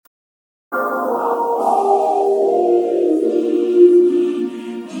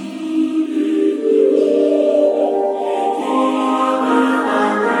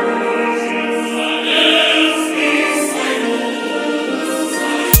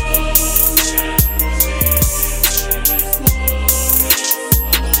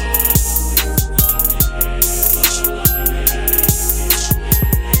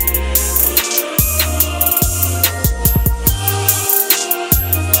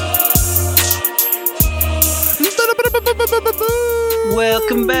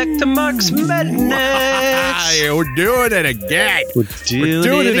Welcome back to Mark's Madness. We're doing it again. We're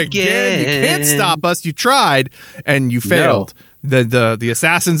doing it again. You can't stop us. You tried and you failed. No. The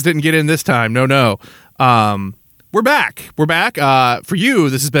assassins didn't get in this time. No. We're back. For you,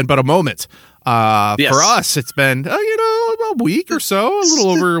 this has been but a moment. Yes. For us, it's been a week or so, a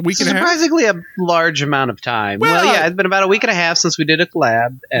little over a week and a half. Surprisingly, a large amount of time. Well, yeah, it's been about a week and a half since we did a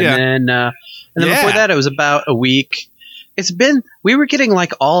collab, and then before that, it was about a week. We were getting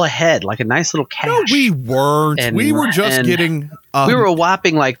like all ahead, like a nice little cash. No, we weren't. We were just getting. We were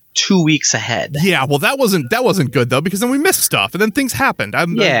whopping like 2 weeks ahead. Yeah, well, that wasn't good though, because then we missed stuff, and then things happened.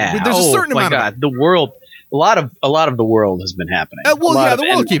 There's a certain amount. God, the world. A lot of the world has been happening. The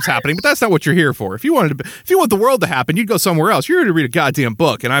world keeps happening, but that's not what you're here for. If you want the world to happen, you'd go somewhere else. You're here to read a goddamn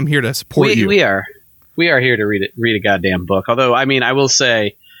book, and I'm here to support you. We are here to read a goddamn book. Although, I mean, I will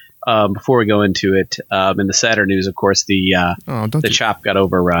say, before we go into it, in the sadder news, of course, the chop got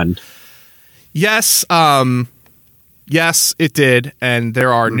overrun. Yes, it did, and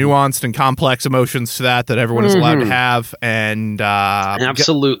there are nuanced and complex emotions to that everyone is allowed to have, and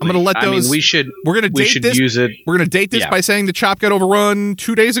absolutely, I'm going to let those. We're going to date this by saying the chop got overrun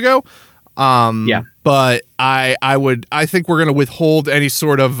 2 days ago. But I think we're going to withhold any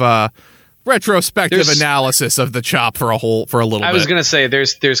sort of retrospective analysis of the chop for a little bit. I was going to say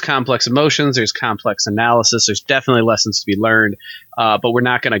there's complex emotions, there's complex analysis, there's definitely lessons to be learned, but we're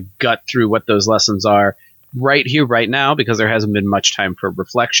not going to gut through what those lessons are right here, right now, because there hasn't been much time for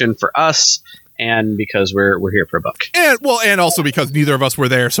reflection for us, and because we're here for a book. And also because neither of us were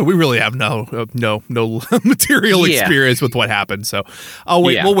there, so we really have no material experience with what happened. So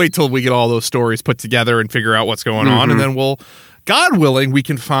we'll wait till we get all those stories put together and figure out what's going on, and then we'll, God willing, we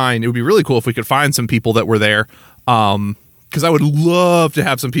can find. It would be really cool if we could find some people that were there. Because I would love to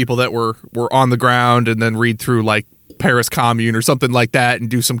have some people that were on the ground and then read through like Paris Commune or something like that and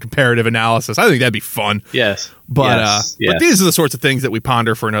do some comparative analysis. I think that'd be fun. Yes. But these are the sorts of things that we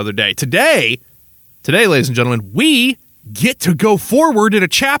ponder for another day. Today, ladies and gentlemen, we get to go forward in a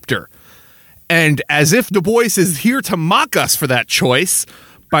chapter. And as if Du Bois is here to mock us for that choice,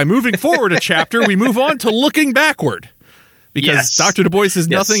 by moving forward a chapter, we move on to looking backward. Because Dr. Du Bois is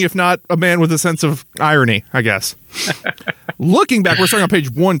nothing if not a man with a sense of irony, I guess. Looking back, we're starting on page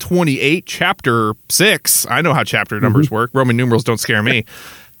 128, chapter 6. I know how chapter numbers work. Roman numerals don't scare me.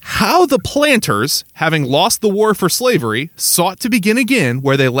 How the planters, having lost the war for slavery, sought to begin again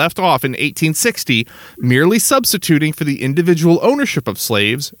where they left off in 1860, merely substituting for the individual ownership of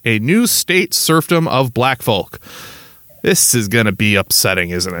slaves a new state serfdom of black folk. This is going to be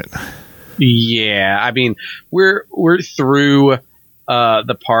upsetting, isn't it? Yeah, I mean, we're through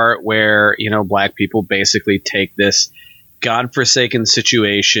the part where, black people basically take this godforsaken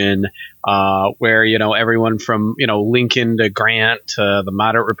situation where, everyone from, Lincoln to Grant to the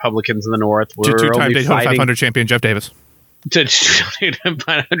moderate Republicans in the North were two-time Daytona 500 champion Jeff Davis. Champion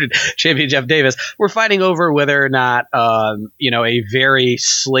Jeff Davis. We're fighting over whether or not, a very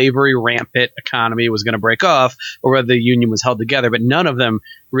slavery rampant economy was going to break off or whether the Union was held together. But none of them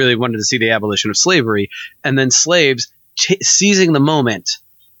really wanted to see the abolition of slavery. And then slaves seizing the moment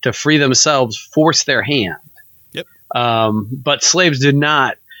to free themselves forced their hand. Yep. But slaves did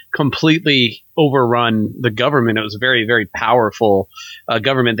not completely overrun the government. It was a very, very powerful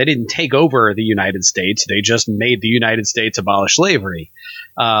government. They didn't take over the United States. They just made the United States abolish slavery.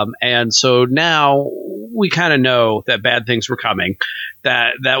 And so now we kind of know that bad things were coming.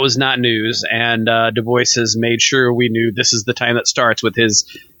 That was not news. And Du Bois has made sure we knew this is the time that starts with his,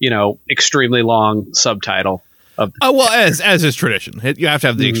 extremely long subtitle. As is tradition. You have to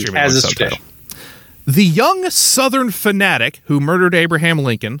have the extremely long subtitle. Tradition. The young Southern fanatic who murdered Abraham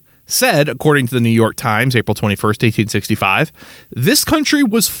Lincoln said, according to the New York Times, April 21st, 1865, "This country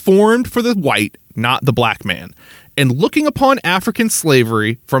was formed for the white, not the black man. And looking upon African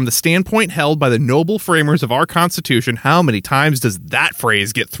slavery from the standpoint held by the noble framers of our Constitution," how many times does that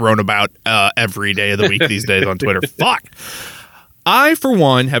phrase get thrown about every day of the week these days on Twitter? Fuck. "I, for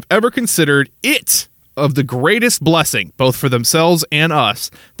one, have ever considered it of the greatest blessing, both for themselves and us,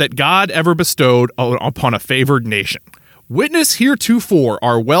 that God ever bestowed upon a favored nation. Witness heretofore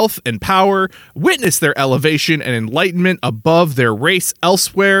our wealth and power, witness their elevation and enlightenment above their race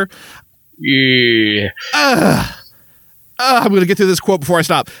elsewhere." Yeah. I'm going to get through this quote before I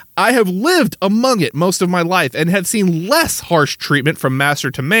stop. "I have lived among it most of my life and have seen less harsh treatment from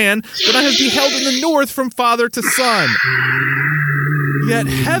master to man than I have beheld in the North from father to son. Yet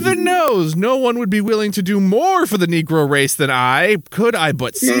heaven knows no one would be willing to do more for the Negro race than I, could I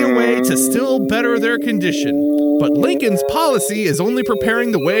but see a way to still better their condition. But Lincoln's policy is only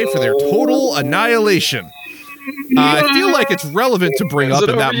preparing the way for their total annihilation." I feel like it's relevant to bring up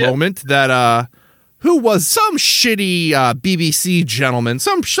in that moment that who was some shitty BBC gentleman,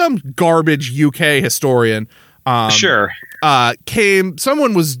 some garbage UK historian. Sure.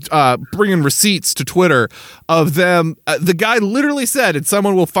 Someone was bringing receipts to Twitter of them. The guy literally said, and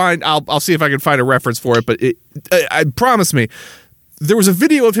someone will find, I'll see if I can find a reference for it, but I promise me, there was a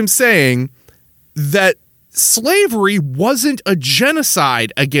video of him saying that slavery wasn't a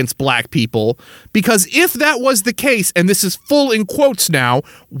genocide against black people, because if that was the case, and this is full in quotes now,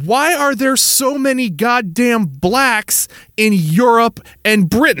 why are there so many goddamn blacks in Europe and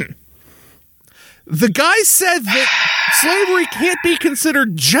Britain? The guy said that slavery can't be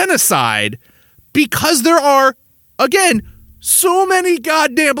considered genocide because there are, again, so many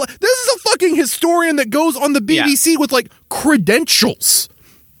goddamn this is a fucking historian that goes on the BBC with, like, credentials.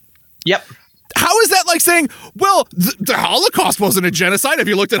 Yep. How is that like saying, well, the Holocaust wasn't a genocide? If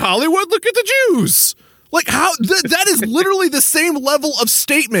you looked at Hollywood, look at the Jews. Like, how that is literally the same level of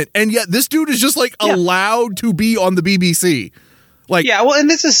statement, and yet this dude is just, like, allowed to be on the BBC. Like, yeah, well, and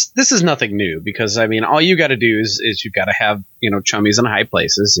this is nothing new, because, I mean, all you got to do is you've got to have, chummies in high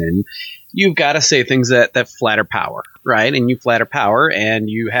places, and you've got to say things that flatter power, right? And you flatter power, and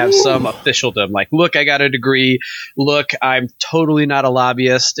you have some officialdom, like, look, I got a degree. Look, I'm totally not a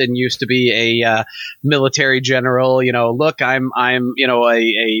lobbyist and used to be a military general. Look, I'm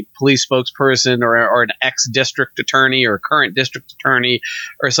a police spokesperson or an ex-district attorney or current district attorney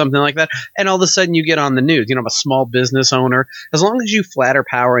or something like that. And all of a sudden you get on the news. I'm a small business owner. As long as you flatter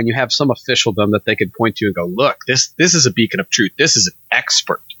power and you have some officialdom that they could point to and go, look, this is a beacon of truth. This is an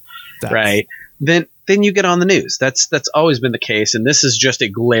expert. Right. Then you get on the news. That's always been the case. And this is just a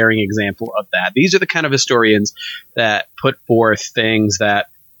glaring example of that. These are the kind of historians that put forth things that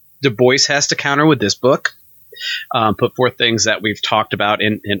Du Bois has to counter with this book, put forth things that we've talked about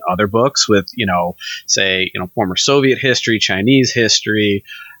in other books with, former Soviet history, Chinese history,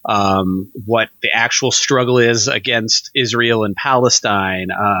 what the actual struggle is against Israel and Palestine,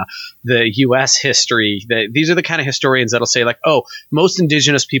 the U.S. history. These are the kind of historians that'll say, like, oh, most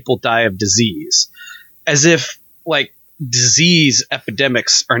indigenous people die of disease, as if, like, disease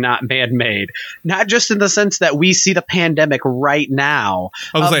epidemics are not man-made, not just in the sense that we see the pandemic right now,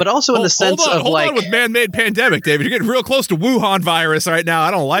 but also in the sense of, hold on with man-made pandemic, David. You're getting real close to Wuhan virus right now.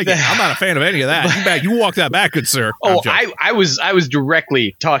 I don't like it. I'm not a fan of any of that. You walk that back, good sir. Oh, I was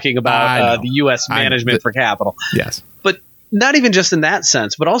directly talking about the U.S. management for capital. Yes, but not even just in that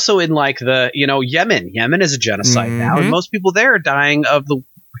sense, but also in, like, the Yemen. Yemen is a genocide now, and most people there are dying of the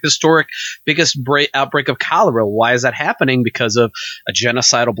historic biggest outbreak of cholera. Why is that happening? Because of a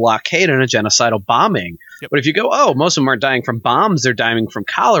genocidal blockade and a genocidal bombing. Yep. But if you go, oh, most of them aren't dying from bombs, they're dying from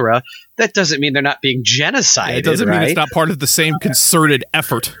cholera, that doesn't mean they're not being genocided. It doesn't mean it's not part of the same concerted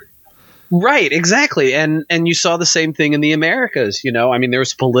effort. Right, exactly. And you saw the same thing in the Americas. There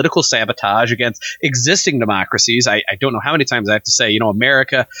was political sabotage against existing democracies. I don't know how many times I have to say,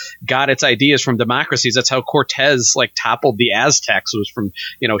 America got its ideas from democracies. That's how Cortez, like, toppled the Aztecs, was from,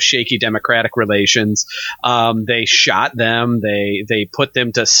 shaky democratic relations. They shot them. They put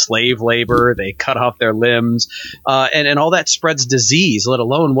them to slave labor. They cut off their limbs. And all that spreads disease, let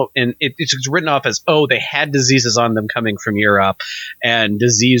alone it's written off as, oh, they had diseases on them coming from Europe, and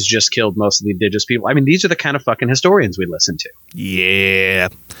disease just killed most of the indigenous people. I mean, these are the kind of fucking historians we listen to. Yeah.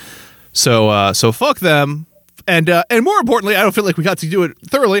 So fuck them. And more importantly, I don't feel like we got to do it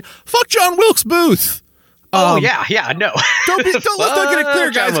thoroughly. Fuck John Wilkes Booth. No. Let's not get it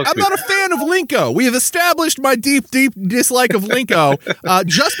clear, guys. I'm not a fan of Linko. We have established my deep dislike of Linko.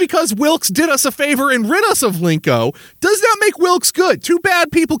 Just because Wilkes did us a favor and rid us of Linko does not make Wilkes good. Two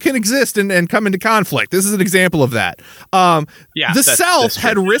bad people can exist and come into conflict. This is an example of that. The South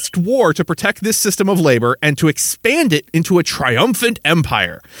had risked war to protect this system of labor and to expand it into a triumphant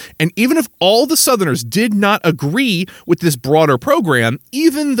empire. And even if all the Southerners did not agree with this broader program,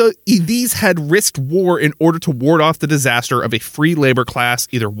 even these had risked war in order to ward off the disaster of a free labor class,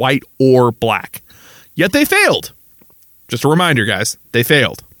 either white or black. Yet they failed. Just a reminder, guys, they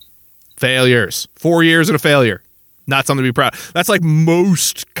failed. Failures. 4 years and a failure. Not something to be proud. That's like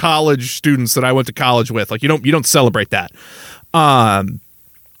most college students that I went to college with. Like, you don't celebrate that. The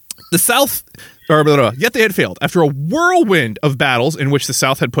South... Yet they had failed. After a whirlwind of battles in which the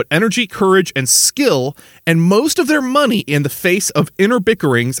South had put energy, courage, and skill, and most of their money in the face of inner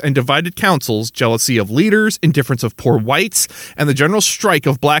bickerings and divided councils, jealousy of leaders, indifference of poor whites, and the general strike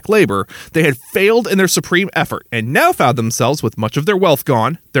of black labor, they had failed in their supreme effort, and now found themselves with much of their wealth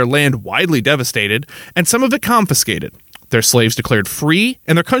gone, their land widely devastated, and some of it confiscated, their slaves declared free,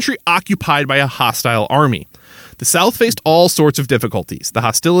 and their country occupied by a hostile army. The South faced all sorts of difficulties. The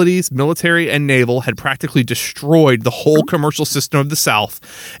hostilities, military and naval, had practically destroyed the whole commercial system of the South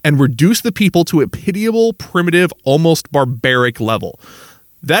and reduced the people to a pitiable, primitive, almost barbaric level.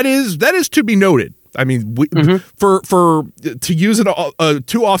 That is to be noted. I mean, for to use a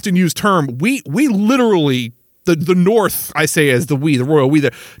too often used term, we literally, the North, I say as the royal we,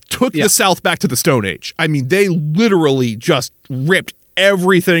 took the South back to the Stone Age. I mean, they literally just ripped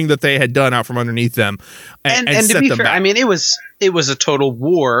everything that they had done out from underneath them and to be fair, I mean, it was a total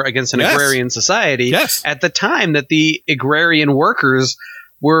war against an agrarian society at the time that the agrarian workers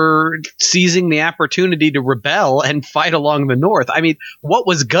were seizing the opportunity to rebel and fight along the North. I mean, what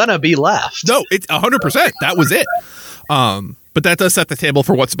was gonna be left? No, it's 100%. That was it. But that does set the table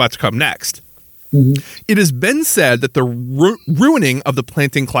for what's about to come next. Mm-hmm. It has been said that the ruining of the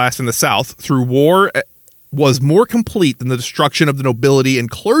planting class in the South through war was more complete than the destruction of the nobility and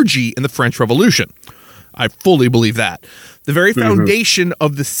clergy in the French Revolution. I fully believe that. The very foundation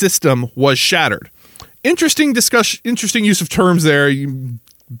of the system was shattered. Interesting use of terms there.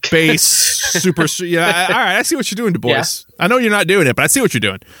 Base, super, yeah. All right, I see what you're doing, Du Bois. Yeah. I know you're not doing it, but I see what you're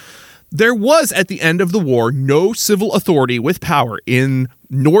doing. There was, at the end of the war, no civil authority with power in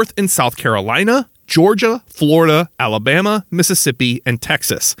North and South Carolina, Georgia, Florida, Alabama, Mississippi, and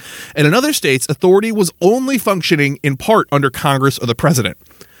Texas. And in other states, authority was only functioning in part under Congress or the president.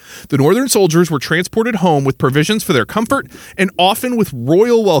 The Northern soldiers were transported home with provisions for their comfort and often with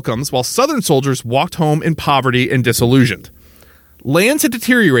royal welcomes, while Southern soldiers walked home in poverty and disillusioned. Lands had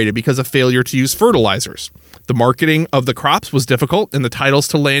deteriorated because of failure to use fertilizers. The marketing of the crops was difficult, and the titles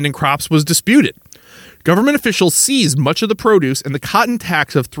to land and crops was disputed. Government officials seized much of the produce, and the cotton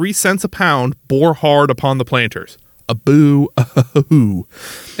tax of 3 cents a pound bore hard upon the planters. A boo, a hoo.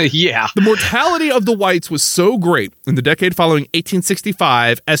 Yeah. The mortality of the whites was so great in the decade following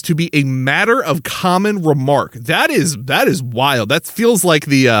 1865 as to be a matter of common remark. That is wild. That feels like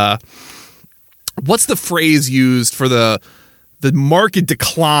the what's the phrase used for the market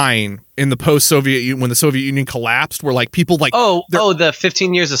decline in the post-Soviet Union when the Soviet Union collapsed, where like people like the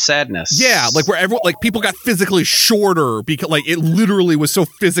 15 years of sadness. Yeah, like where everyone, like people got physically shorter because like it literally was so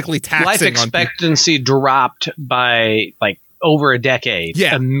physically taxing. Life expectancy dropped by like over a decade.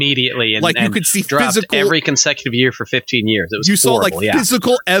 Yeah. Immediately, and like you could see physical every consecutive year for 15 years. It was you horrible, saw like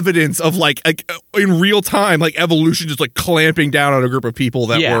physical evidence of like in real time, like evolution just like clamping down on a group of people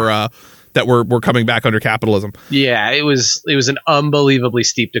that were coming back under capitalism. Yeah, it was an unbelievably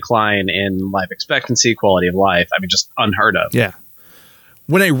steep decline in life expectancy, quality of life. I mean, just unheard of. Yeah.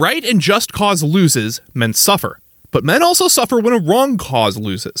 When a right and just cause loses, men suffer. But men also suffer when a wrong cause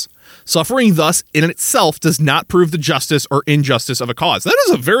loses. Suffering thus in itself does not prove the justice or injustice of a cause. That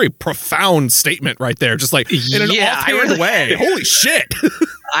is a very profound statement right there. Just like in an offhand way. Holy shit.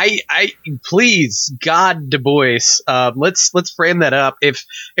 I please, God, Du Bois, let's frame that up. If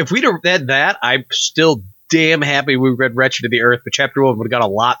we'd have read that, I'm still damn happy we read Wretched of the Earth, but chapter 1 would have gone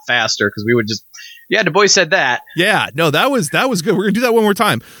a lot faster because we would just, Du Bois said that. Yeah, no, that was good. We're gonna do that one more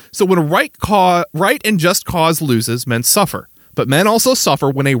time. So when a right and just cause loses, men suffer. But men also suffer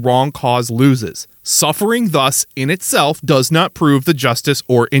when a wrong cause loses. Suffering thus in itself does not prove the justice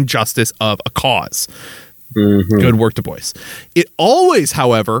or injustice of a cause. Mm-hmm. Good work, Du Bois. It always,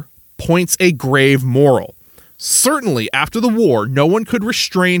 however, points a grave moral. Certainly, after the war, no one could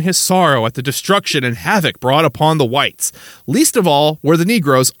restrain his sorrow at the destruction and havoc brought upon the whites. Least of all were the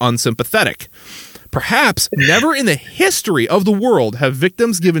Negroes unsympathetic. Perhaps never in the history of the world have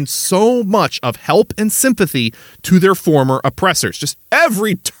victims given so much of help and sympathy to their former oppressors. Just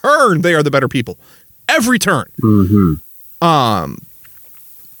every turn, they are the better people. Every turn. Mm-hmm.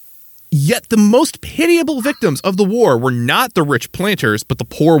 Yet the most pitiable victims of the war were not the rich planters, but the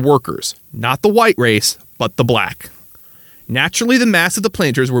poor workers. Not the white race, but the black. Naturally, the mass of the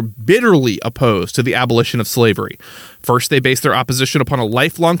planters were bitterly opposed to the abolition of slavery. First, they based their opposition upon a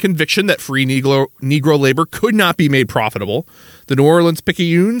lifelong conviction that free Negro labor could not be made profitable. The New Orleans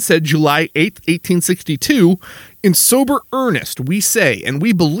Picayune said July 8, 1862, "In sober earnest, we say, and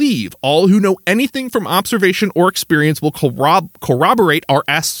we believe, all who know anything from observation or experience will corroborate our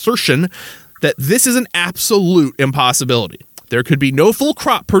assertion that this is an absolute impossibility. There could be no full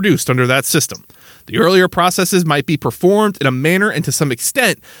crop produced under that system. The earlier processes might be performed in a manner and to some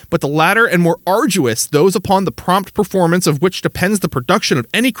extent, but the latter and more arduous, those upon the prompt performance of which depends the production of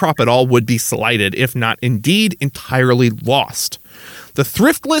any crop at all, would be slighted, if not indeed entirely lost. The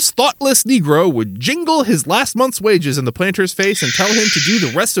thriftless, thoughtless Negro would jingle his last month's wages in the planter's face and tell him to do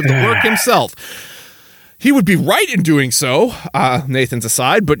the rest of the work himself." He would be right in doing so, Nathan's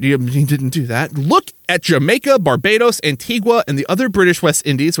aside, but he didn't do that. Look at Jamaica, Barbados, Antigua, and the other British West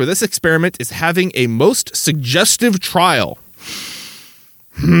Indies where this experiment is having a most suggestive trial.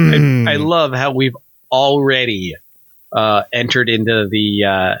 I love how we've already entered into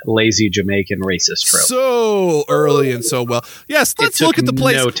the lazy Jamaican racist trope. So early and so well. Yes, let's look at the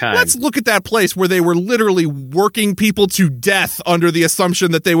place. No time. Let's look at that place where they were literally working people to death under the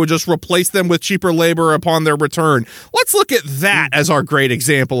assumption that they would just replace them with cheaper labor upon their return. Let's look at that as our great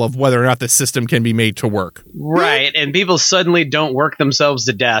example of whether or not the system can be made to work. Right, and people suddenly don't work themselves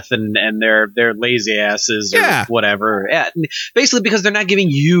to death and they're lazy asses or whatever. Yeah, basically because they're not giving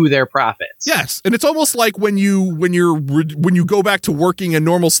you their profits. Yes, and it's almost like when you go back to working a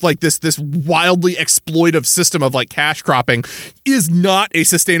normal, like this wildly exploitive system of like cash cropping is not a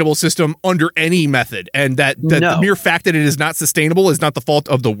sustainable system under any method, and that the mere fact that it is not sustainable is not the fault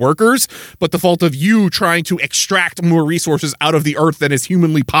of the workers, but the fault of you trying to extract more resources out of the earth than is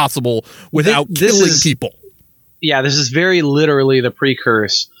humanly possible without killing people. Yeah, this is very literally the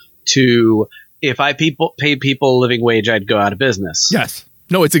precursor to if I paid people a living wage, I'd go out of business. Yes.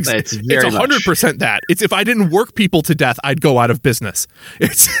 No, it's 100% that. It's if I didn't work people to death, I'd go out of business.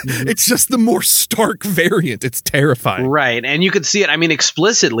 It's just the more stark variant. It's terrifying. Right. And you could see it, I mean,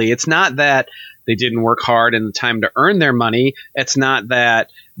 explicitly. It's not that they didn't work hard in the time to earn their money. It's not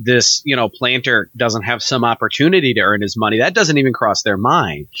that this, planter doesn't have some opportunity to earn his money. That doesn't even cross their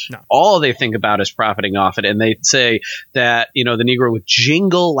mind. No. All they think about is profiting off it. And they say that, the Negro would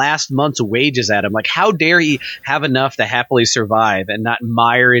jingle last month's wages at him. Like, how dare he have enough to happily survive and not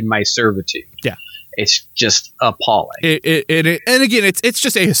mire in my servitude? Yeah. It's just appalling. And again, it's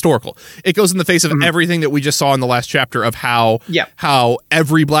just ahistorical. It goes in the face of everything that we just saw in the last chapter of how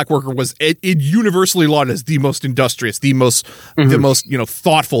every black worker was universally lauded as the most industrious, the most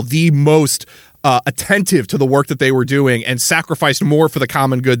thoughtful, the most attentive to the work that they were doing, and sacrificed more for the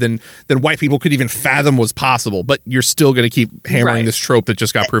common good than white people could even fathom was possible. But you're still going to keep hammering this trope that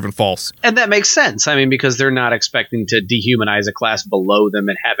just got proven false. And that makes sense. I mean, because they're not expecting to dehumanize a class below them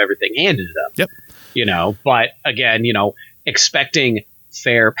and have everything handed to them. Yep. But again, expecting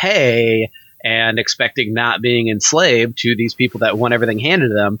fair pay and expecting not being enslaved to these people that want everything handed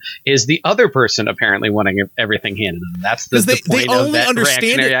to them is the other person apparently wanting everything handed to them. That's the point of that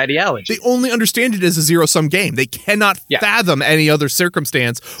reactionary ideology. They only understand it as a zero-sum game. They cannot fathom any other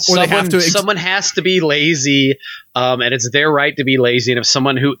circumstance, or someone has to be lazy, and it's their right to be lazy. And if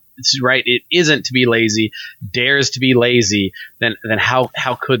someone who it isn't to be lazy dares to be lazy, then how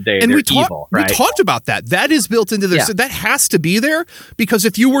could they? And they're evil, right? We talked about that. That is built into their. That has to be there, because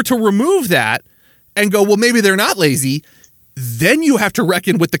if you were to remove that and go, well, maybe they're not lazy, then you have to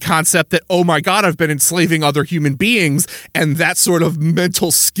reckon with the concept that, oh my God, I've been enslaving other human beings, and that sort of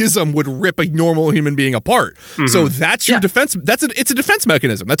mental schism would rip a normal human being apart. Mm-hmm. So that's your defense. It's a defense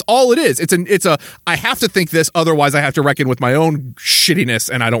mechanism. That's all it is. It's a I have to think this, otherwise I have to reckon with my own shittiness,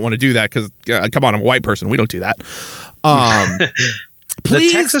 and I don't want to do that because come on, I'm a white person. We don't do that.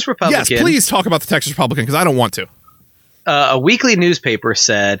 Please, the Texas Republican. Yes, please talk about the Texas Republican, because I don't want to. A weekly newspaper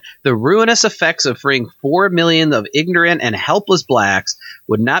said the ruinous effects of freeing 4 million of ignorant and helpless blacks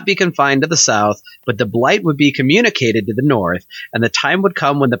would not be confined to the South, but the blight would be communicated to the North, and the time would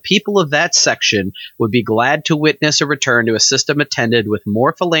come when the people of that section would be glad to witness a return to a system attended with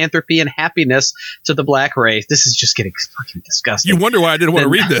more philanthropy and happiness to the black race. This is just getting fucking disgusting. You wonder why I didn't want to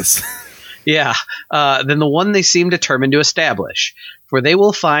read this. Than the one they seem determined to establish. For they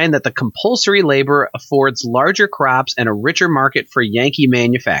will find that the compulsory labor affords larger crops and a richer market for Yankee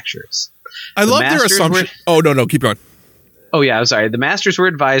manufacturers. I love their assumption. No, keep going. Oh, yeah, I'm sorry. The masters were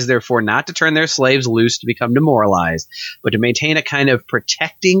advised, therefore, not to turn their slaves loose to become demoralized, but to maintain a kind of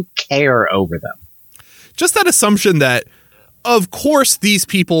protecting care over them. Just that assumption that, of course, these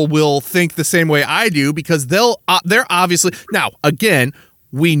people will think the same way I do, because they're obviously... Now, again...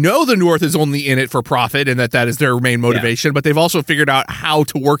 We know the North is only in it for profit, and that is their main motivation, but they've also figured out how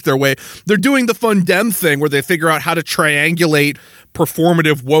to work their way. They're doing the fun Dem thing where they figure out how to triangulate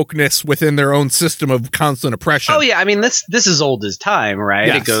performative wokeness within their own system of constant oppression. Oh, yeah. I mean, this is old as time, right?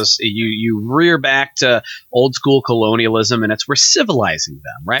 Yes. It goes, you rear back to old school colonialism, and we're civilizing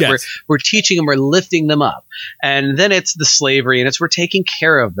them, right? Yes. We're teaching them, we're lifting them up. And then it's the slavery, and we're taking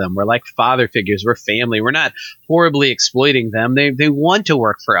care of them. We're like father figures, we're family. We're not horribly exploiting them. They want to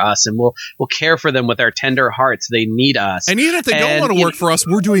work for us, and we'll care for them with our tender hearts. They need us. And even if they don't want to work for us,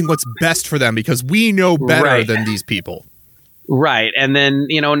 we're doing what's best for them, because we know better than these people. Right. And then,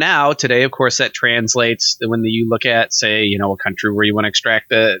 now today, of course, that translates when you look at, say, a country where you want to extract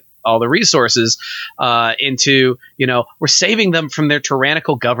the all the resources into, we're saving them from their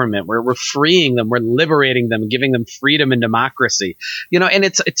tyrannical government. We're freeing them. We're liberating them, giving them freedom and democracy. And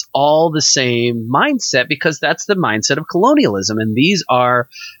it's all the same mindset, because that's the mindset of colonialism. And these are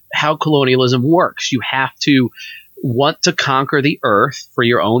how colonialism works. You have to want to conquer the earth for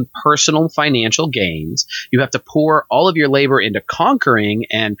your own personal financial gains. You have to pour all of your labor into conquering,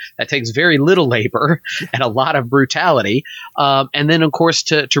 and that takes very little labor and a lot of brutality. And then, of course,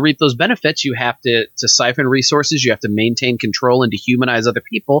 to reap those benefits, you have to siphon resources. You have to maintain control and dehumanize other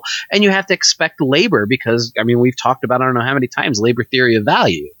people. And you have to expect labor because, we've talked about, I don't know how many times, labor theory of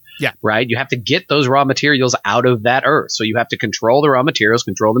value. Yeah. Right. You have to get those raw materials out of that earth. So you have to control the raw materials,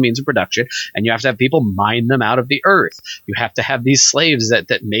 control the means of production, and you have to have people mine them out of the earth. You have to have these slaves that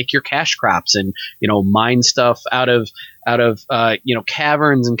make your cash crops and, mine stuff out of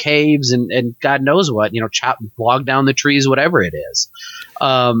caverns and caves and God knows what, log down the trees, whatever it is.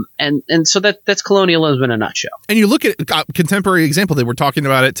 And so that's colonialism in a nutshell. And you look at a contemporary example. They were talking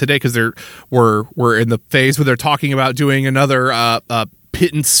about it today because we're in the phase where they're talking about doing another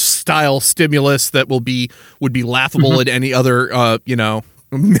pittance style stimulus that would be laughable in any other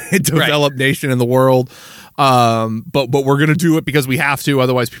developed nation in the world. But we're going to do it because we have to,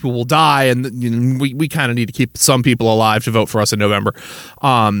 otherwise people will die, and we kind of need to keep some people alive to vote for us in November.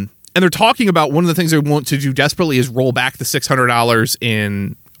 And they're talking about one of the things they want to do desperately is roll back the $600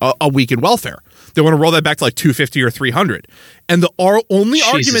 in a week in welfare. They want to roll that back to like $250 or $300. And the only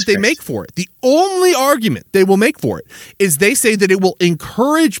argument they make for it, the only argument they will make for it, is they say that it will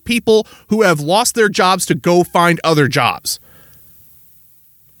encourage people who have lost their jobs to go find other jobs.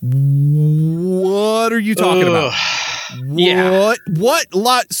 What are you talking about? Yeah.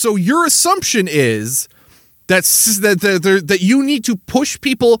 What? So your assumption is that you need to push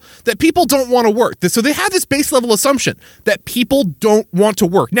people, that people don't want to work. So they have this base level assumption that people don't want to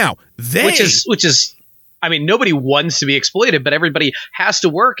work. Now, which is nobody wants to be exploited, but everybody has to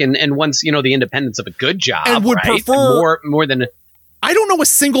work and wants, the independence of a good job, and would prefer more than I don't know a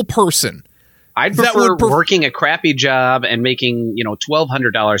single person. I'd prefer working a crappy job and making,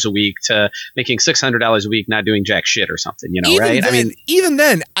 $1,200 a week to making $600 a week, not doing jack shit or something, right? Even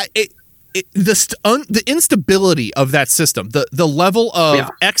then, the instability of that system, the level of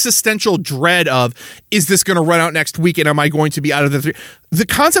existential dread of, is this going to run out next week and am I going to be out of the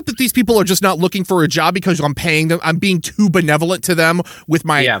concept that these people are just not looking for a job because I'm paying them, I'm being too benevolent to them with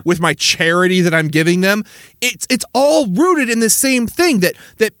my charity that I'm giving them. It's all rooted in the same thing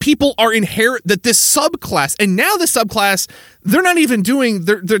that people are that this subclass, and now the subclass, they're not even doing,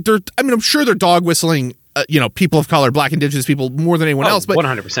 I'm sure they're dog whistling people of color, black, indigenous people more than anyone else, but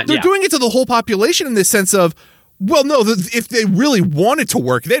 100%, they're doing it to the whole population in this sense of, well, no, if they really wanted to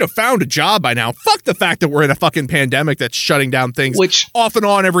work, they'd have found a job by now. Fuck the fact that we're in a fucking pandemic that's shutting down things off and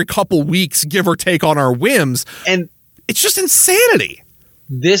on every couple weeks, give or take on our whims. And it's just insanity.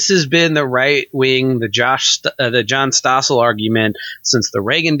 This has been the right wing, the John Stossel argument since the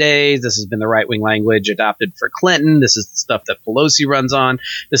Reagan days. This has been the right wing language adopted for Clinton. This is the stuff that Pelosi runs on.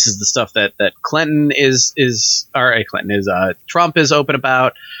 This is the stuff that Trump is open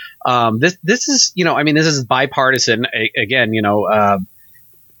about. This is, this is bipartisan. Again,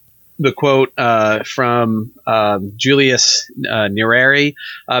 the quote from Julius Nyerere,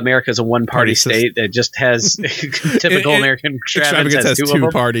 America is a one-party state that just has typical American extravagance has two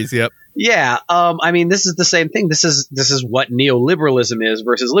parties. Yep. Yeah. This is the same thing. This is what neoliberalism is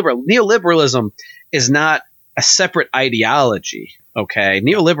versus liberal. Neoliberalism is not a separate ideology. Okay.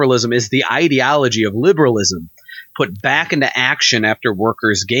 Neoliberalism is the ideology of liberalism put back into action after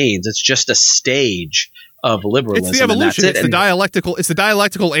workers' gains. It's just a stage of liberalism. It's the evolution. It's the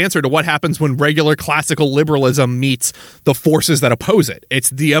dialectical answer to what happens when regular classical liberalism meets the forces that oppose it. It's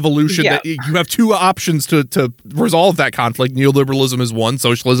the evolution that you have two options to resolve that conflict. Neoliberalism is one,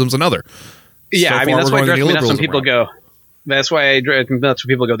 socialism is another. Yeah, So that's why it drives me nuts when people go. That's why it drives me nuts when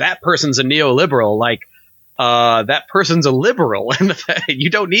people go, that person's a neoliberal. Like, that person's a liberal, and you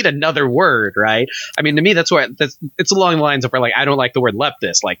don't need another word, right? To me, it's along the lines of where, like, I don't like the word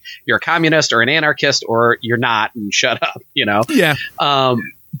leftist. Like, you're a communist or an anarchist, or you're not, and shut up, Yeah.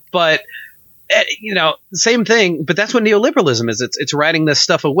 But same thing. But that's what neoliberalism is. It's writing this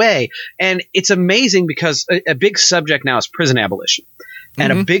stuff away, and it's amazing because a big subject now is prison abolition.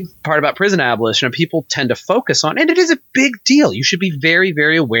 And a big part about prison abolition, and people tend to focus on, and it is a big deal. You should be very,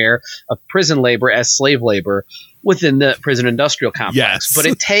 very aware of prison labor as slave labor within the prison industrial complex. Yes. But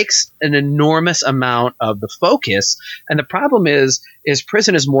it takes an enormous amount of the focus. And the problem is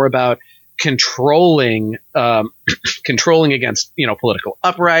prison is more about controlling against, political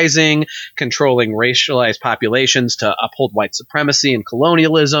uprising, controlling racialized populations to uphold white supremacy and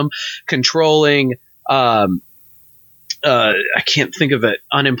colonialism, controlling I can't think of it,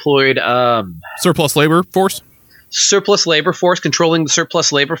 unemployed surplus labor force. Surplus labor force, controlling the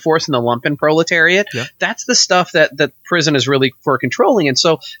surplus labor force and the lumpen proletariat. Yeah. That's the stuff that prison is really for controlling. And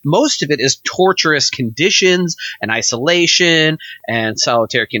so most of it is torturous conditions and isolation and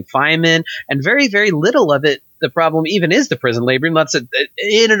solitary confinement, and very, very little of it. The problem even is the prison labor, and that's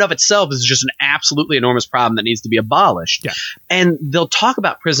in and of itself is just an absolutely enormous problem that needs to be abolished. Yeah. And they'll talk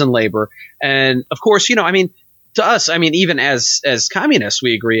about prison labor, and of course, to us, even as communists,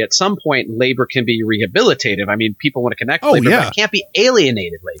 we agree at some point labor can be rehabilitative. People want to connect labor, but it can't be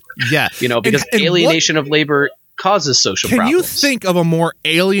alienated labor. Yeah. Because alienation of labor causes social problems. Can you think of a more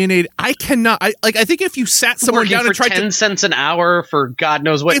alienated? I cannot. I think if you sat someone down and tried 10 cents an hour for God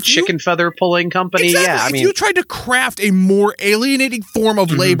knows what chicken feather pulling company. Exactly, if you tried to craft a more alienating form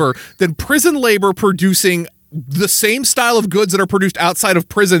of labor than prison labor producing the same style of goods that are produced outside of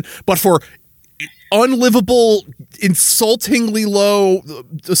prison, but for unlivable, insultingly low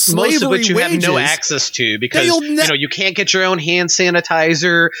slavery most of which you wages, have no access to because you can't get your own hand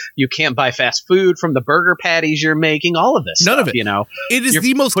sanitizer, you can't buy fast food from the burger patties you're making, all of this none stuff, of it. It is you're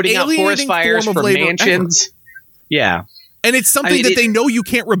the most putting out forest fires form of for labor mansions ever. Yeah. And it's something that they know you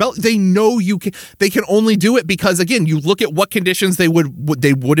can't rebel. They know they can only do it because, again, you look at what conditions they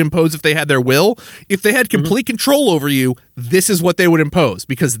would impose if they had their will. If they had complete control over you, this is what they would impose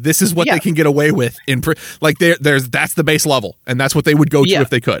because this is what they can get away with in that's the base level, and that's what they would go to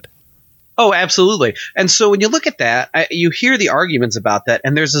if they could. Oh, absolutely. And so when you look at that, you hear the arguments about that,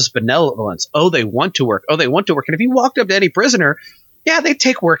 and there's this benevolence. Oh, they want to work. Oh, they want to work. And if you walked up to any prisoner, they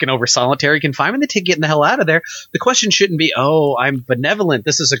take working over solitary confinement. They take getting the hell out of there. The question shouldn't be, oh, I'm benevolent.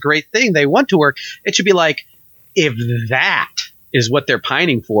 This is a great thing. They want to work. It should be like, if that is what they're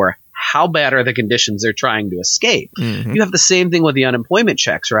pining for, how bad are the conditions they're trying to escape? Mm-hmm. You have the same thing with the unemployment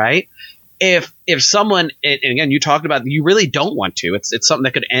checks, right? If someone, and again, you talked about you really don't want to. It's something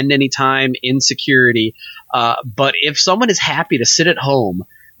that could end any time, insecurity. But if someone is happy to sit at home,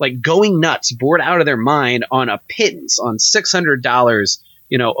 like going nuts, bored out of their mind on a pittance, on $600,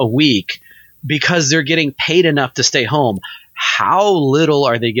 a week, because they're getting paid enough to stay home. How little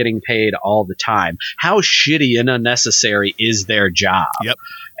are they getting paid all the time? How shitty and unnecessary is their job? Yep.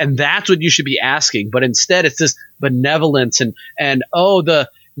 And that's what you should be asking. But instead, it's this benevolence and the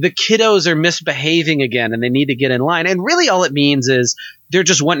kiddos are misbehaving again and they need to get in line. And really all it means is they're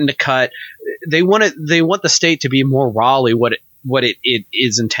just wanting to cut. They want the state to be more rawly what it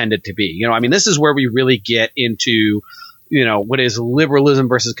is intended to be. This is where we really get into, what is liberalism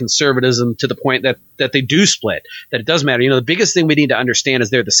versus conservatism to the point that they do split, that it does matter. The biggest thing we need to understand is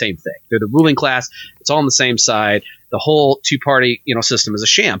they're the same thing. They're the ruling class. It's all on the same side. The whole two-party, system is a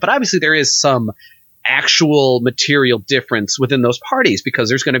sham. But obviously there is some actual material difference within those parties because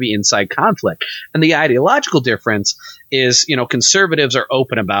there's going to be inside conflict. And the ideological difference is, conservatives are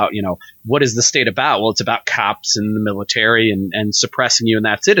open about, what is the state about? Well, it's about cops and the military and suppressing you, and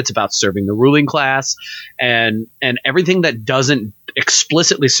that's it. It's about serving the ruling class, and everything that doesn't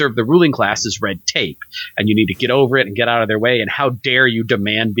explicitly serve the ruling class is red tape, and you need to get over it and get out of their way, and how dare you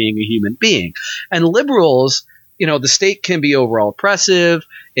demand being a human being. And liberals, the state can be overall oppressive.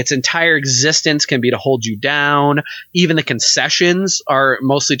 Its entire existence can be to hold you down. Even the concessions are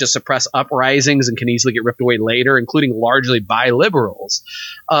mostly to suppress uprisings and can easily get ripped away later, including largely by liberals.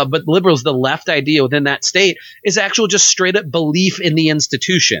 But liberals, the left idea within that state is actual just straight up belief in the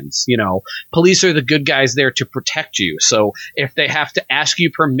institutions. Police are the good guys there to protect you. So if they have to ask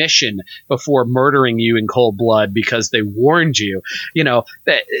you permission before murdering you in cold blood because they warned you,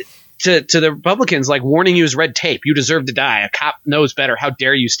 that to the Republicans, like, warning you is red tape. You deserve to die. A cop knows better. How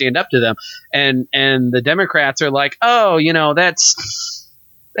dare you stand up to them? And the Democrats are like, oh, that's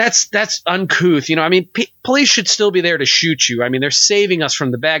uncouth. Police should still be there to shoot you. They're saving us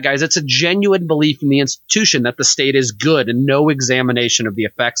from the bad guys. It's a genuine belief in the institution that the state is good and no examination of the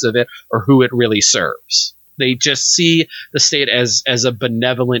effects of it or who it really serves. They just see the state as a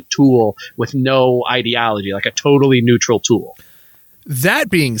benevolent tool with no ideology, like a totally neutral tool. That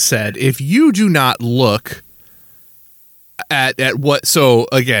being said, if you do not look at what, so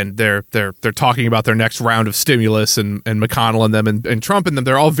again, they're talking about their next round of stimulus and McConnell and them and Trump and them,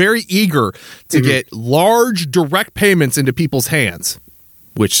 they're all very eager to get large direct payments into people's hands,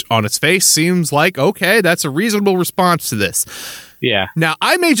 which on its face seems like, okay, that's a reasonable response to this. Yeah. Now,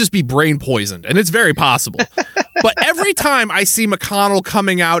 I may just be brain poisoned, and it's very possible. But every time I see McConnell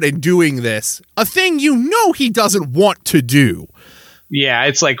coming out and doing this, a thing he doesn't want to do. Yeah,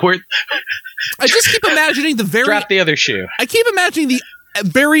 it's like I just keep imagining Drop the other shoe. I keep imagining the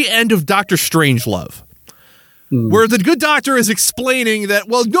very end of Dr. Strangelove, where the good doctor is explaining that,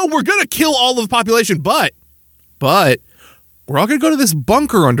 well, no, we're going to kill all of the population, but we're all going to go to this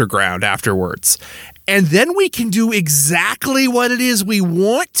bunker underground afterwards. And then we can do exactly what it is we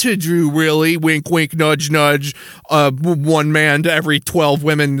want to do, really. Wink, wink, nudge, nudge. One man to every 12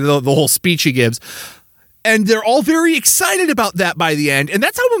 women, the whole speech he gives. And they're all very excited about that by the end. And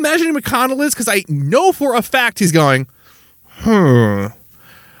that's how I'm imagining McConnell is, because I know for a fact he's going,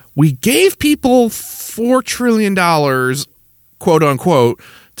 we gave people $4 trillion, quote unquote,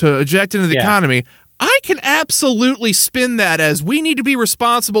 to eject into the economy. I can absolutely spin that as we need to be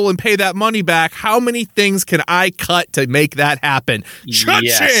responsible and pay that money back. How many things can I cut to make that happen? Cha-ching!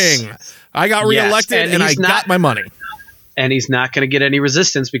 Yes. I got reelected and I got my money. And he's not going to get any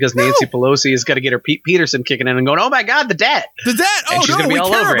resistance because Nancy Pelosi is going to get her Pete Peterson kicking in and going, oh my God, the debt. The debt? Oh, no, we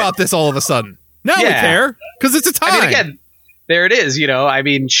care about this all of a sudden. Now we care because it's a time. I mean, again, there it is. I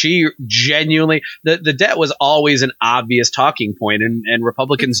mean, she genuinely, the debt was always an obvious talking point, and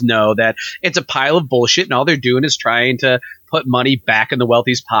Republicans know that it's a pile of bullshit, and all they're doing is trying to put money back in the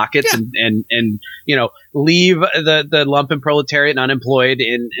wealthy's pockets and leave the lumpen proletariat and unemployed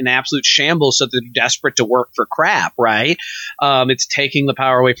in absolute shambles so they're desperate to work for crap, right? It's taking the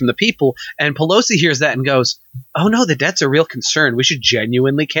power away from the people. And Pelosi hears that and goes, oh no, the debt's a real concern. We should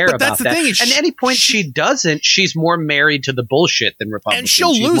genuinely care about that. And at any point she doesn't, she's more married to the bullshit than Republicans. And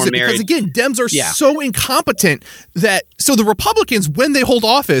she'll lose it because, again, Dems are so incompetent that, so the Republicans, when they hold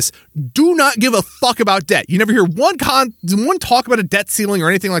office, do not give a fuck about debt. You never hear one talk about a debt ceiling or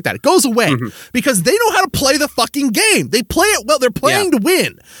anything like that. It goes away because they know how to play the fucking game. They play it well. They're playing to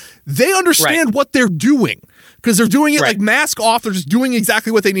win. They understand what they're doing because they're doing it like mask off. They're just doing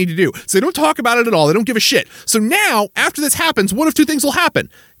exactly what they need to do. So they don't talk about it at all. They don't give a shit. So now, after this happens, one of two things will happen.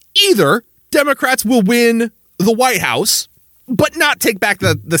 Either Democrats will win the White House, but not take back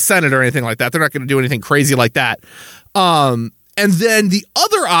the Senate or anything like that. They're not going to do anything crazy like that. And then the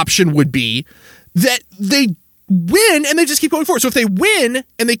other option would be that they win and they just keep going forward. So if they win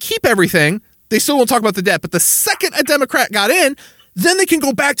and they keep everything, they still won't talk about the debt. But the second a Democrat got in, then they can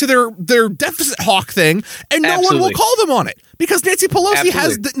go back to their deficit hawk thing and no one will call them on it. Because Nancy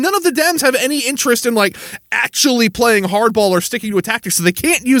Pelosi none of the Dems have any interest in like actually playing hardball or sticking to a tactic. So they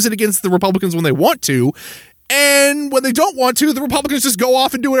can't use it against the Republicans when they want to. And when they don't want to, the Republicans just go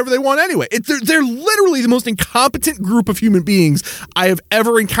off and do whatever they want anyway. They're literally the most incompetent group of human beings I have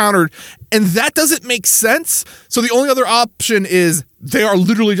ever encountered. And that doesn't make sense. So the only other option is they are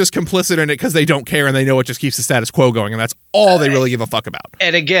literally just complicit in it because they don't care and they know it just keeps the status quo going. And that's all they really give a fuck about.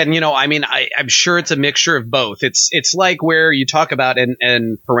 And again, I mean, I'm sure it's a mixture of both. It's like where you talk about,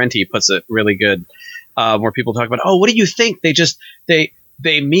 and Parenti puts it really good, where people talk about, oh, what do you think?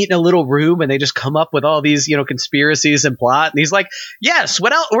 They meet in a little room and they just come up with all these, conspiracies and plot. And he's like, yes,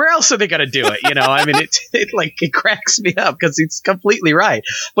 what else? Where else are they going to do it? I mean, it cracks me up because he's completely right.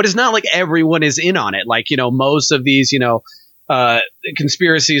 But it's not like everyone is in on it. Like, most of these,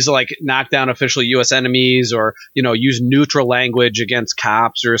 conspiracies like knock down official U.S. enemies or, use neutral language against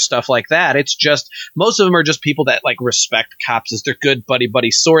cops or stuff like that. It's just most of them are just people that like respect cops as their good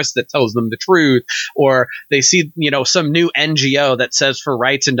buddy source that tells them the truth, or they see, some new NGO that says for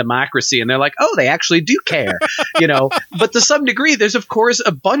rights and democracy and they're like, oh, they actually do care, but to some degree, there's of course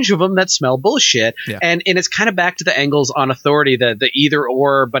a bunch of them that smell bullshit. Yeah. And it's kind of back to the angles on authority, the either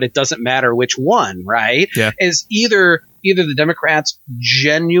or, but it doesn't matter which one, right? Yeah. Is either the Democrats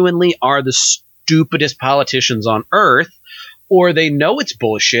genuinely are the stupidest politicians on earth, or they know it's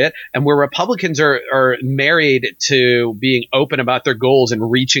bullshit, and where Republicans are married to being open about their goals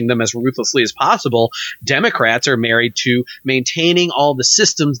and reaching them as ruthlessly as possible, Democrats are married to maintaining all the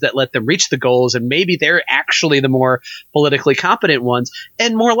systems that let them reach the goals, and maybe they're actually the more politically competent ones,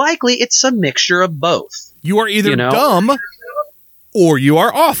 and more likely it's some mixture of both. You are either dumb or you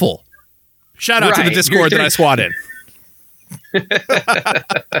are awful. Shout out to the Discord that I swat in.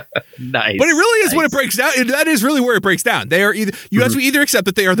 Nice. But it really is when it breaks down. That is really where it breaks down. They are either have to either accept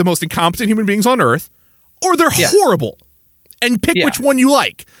that they are the most incompetent human beings on earth, or they're horrible, and pick which one you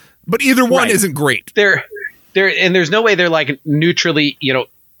like. But either one isn't great. And there's no way they're like neutrally,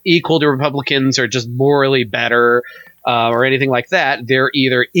 equal to Republicans or just morally better or anything like that. They're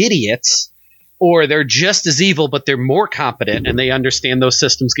either idiots or they're just as evil, but they're more competent and they understand those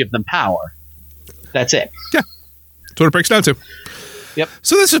systems give them power. That's it. Yeah. That's what it breaks down to. Yep.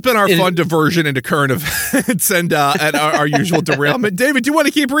 So this has been our fun diversion into current events and our usual derailment. David, do you want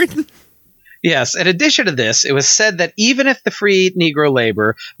to keep reading? Yes, in addition to this, it was said that even if the free Negro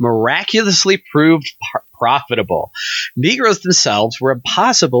labor miraculously proved profitable, Negroes themselves were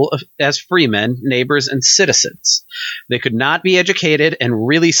impossible as freemen, neighbors, and citizens. They could not be educated and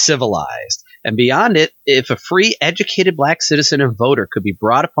really civilized. And beyond it, if a free, educated black citizen and voter could be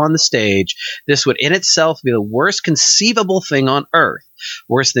brought upon the stage, this would in itself be the worst conceivable thing on earth.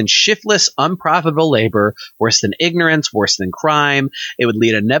 Worse than shiftless, unprofitable labor, worse than ignorance, worse than crime. It would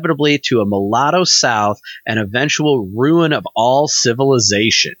lead inevitably to a mulatto South and eventual ruin of all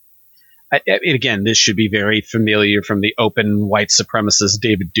civilization. Again, this should be very familiar from the open white supremacist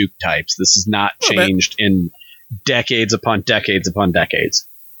David Duke types. This is not changed in decades upon decades upon decades.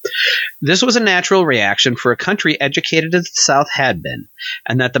 This was a natural reaction for a country educated as the South had been,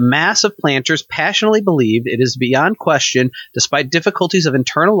 and that the mass of planters passionately believed it is beyond question, despite difficulties of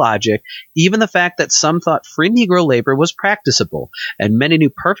internal logic, even the fact that some thought free Negro labor was practicable, and many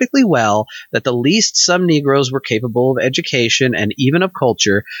knew perfectly well that the least some Negroes were capable of education and even of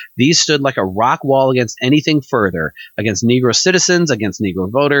culture, these stood like a rock wall against anything further, against Negro citizens, against Negro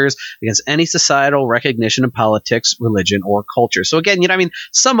voters, against any societal recognition of politics, religion, or culture. So again,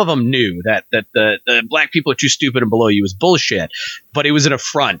 some of them knew that the black people are too stupid and below you was bullshit, but it was an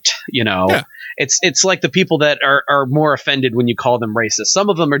affront, Yeah. It's like the people that are more offended when you call them racist. Some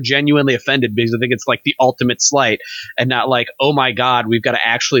of them are genuinely offended because I think it's like the ultimate slight and not like, oh my God, we've got to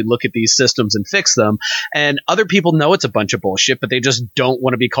actually look at these systems and fix them. And other people know it's a bunch of bullshit, but they just don't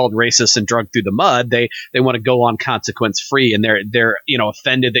want to be called racist and dragged through the mud. They want to go on consequence free, and they're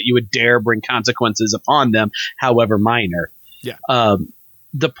offended that you would dare bring consequences upon them, however minor. Yeah.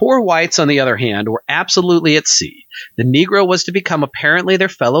 The poor whites, on the other hand, were absolutely at sea. The Negro was to become apparently their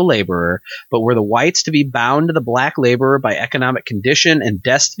fellow laborer, but were the whites to be bound to the black laborer by economic condition and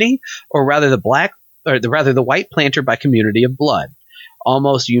destiny, or rather the white planter by community of blood?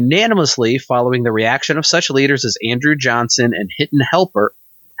 Almost unanimously, following the reaction of such leaders as Andrew Johnson and Hinton Helper.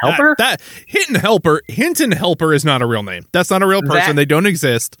 Hinton Helper is not a real name. That's not a real person. They don't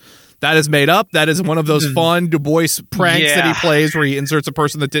exist. That is made up. That is one of those fun Du Bois pranks that he plays where he inserts a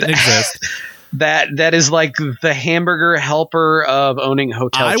person that didn't exist. That is like the Hamburger Helper of owning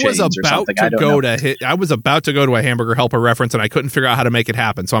hotel chains or something. I was about to go to a Hamburger Helper reference, and I couldn't figure out how to make it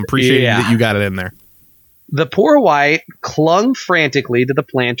happen. So I'm appreciating that you got it in there. The poor white clung frantically to the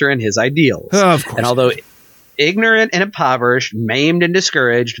planter and his ideals. Oh, of course. And although ignorant and impoverished, maimed and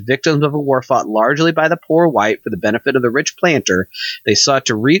discouraged, victims of a war fought largely by the poor white for the benefit of the rich planter, they sought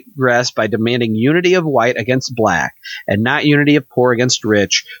to regress by demanding unity of white against black, and not unity of poor against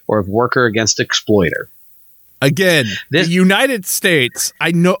rich, or of worker against exploiter. Again, the United States,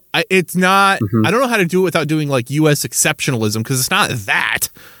 I know it's not, I don't know how to do it without doing like U.S. exceptionalism, because it's not that.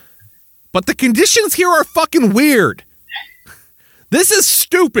 But the conditions here are fucking weird. This is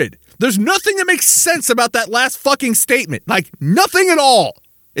stupid. There's nothing that makes sense about that last fucking statement. Like, nothing at all.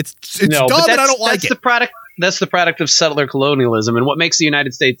 It's dumb and I don't like it. That's the product of settler colonialism. And what makes the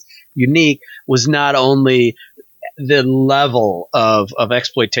United States unique was not only the level of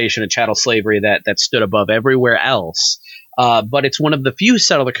exploitation and chattel slavery that stood above everywhere else, but it's one of the few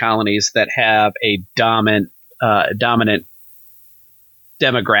settler colonies that have a dominant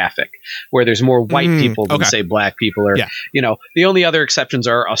demographic where there's more white people than say black people, or the only other exceptions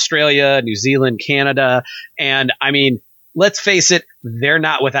are Australia, New Zealand, Canada, and I mean, let's face it, they're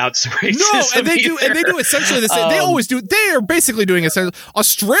not without some racism. No, and they do essentially the same. They always do. They are basically doing essentially.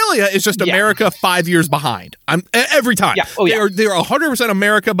 Australia is just America 5 years behind. Every time. Yeah. Oh, yeah. They're 100%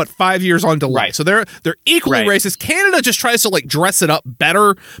 America, but 5 years on delay. Right. So they're equally racist. Canada just tries to like dress it up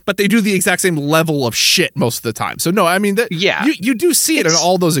better, but they do the exact same level of shit most of the time. So no, I mean, you do see it in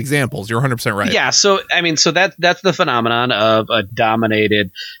all those examples. You're 100% right. Yeah. So I mean, that's the phenomenon of a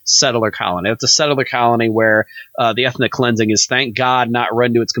dominated settler colony. It's a settler colony where the ethnic cleansing is, thank God, not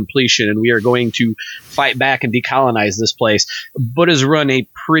run to its completion, and we are going to fight back and decolonize this place, but has run a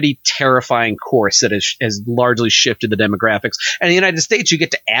pretty terrifying course that has largely shifted the demographics. And in the United States, you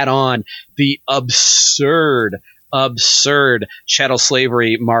get to add on the absurd chattel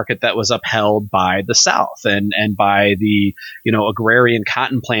slavery market that was upheld by the South and by the agrarian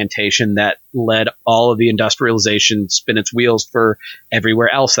cotton plantation that led all of the industrialization spin its wheels for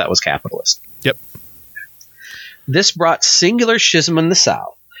everywhere else that was capitalist. Yep. This brought singular schism in the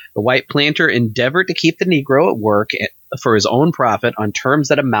South. The white planter endeavored to keep the Negro at work for his own profit on terms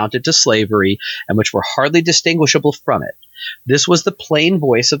that amounted to slavery and which were hardly distinguishable from it. This was the plain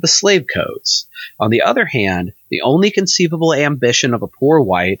voice of the slave codes. On the other hand, the only conceivable ambition of a poor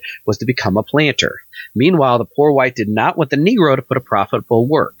white was to become a planter. Meanwhile, the poor white did not want the Negro to put a profitable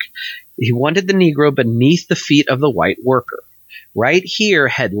work. He wanted the Negro beneath the feet of the white worker. Right here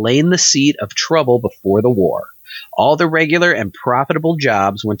had lain the seat of trouble before the war. All the regular and profitable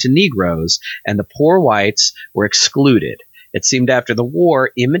jobs went to Negroes, and the poor whites were excluded. It seemed after the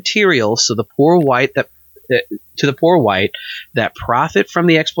war immaterial, so the poor white that profit from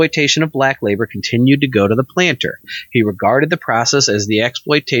the exploitation of black labor continued to go to the planter. He regarded the process as the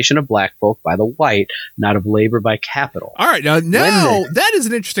exploitation of black folk by the white, not of labor by capital. All right, now that is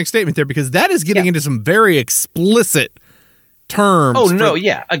an interesting statement there, because that is getting into some very explicit terms. Oh, no,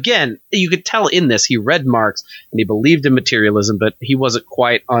 yeah. Again, you could tell in this he read Marx and he believed in materialism, but he wasn't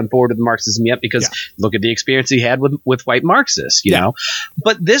quite on board with Marxism yet because look at the experience he had with white Marxists, you know.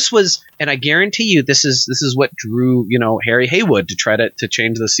 But this was, and I guarantee you, this is what drew, Harry Haywood to try to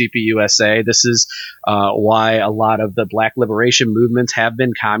change the CPUSA. This is why a lot of the black liberation movements have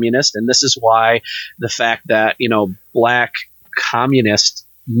been communist, and this is why the fact that, black communist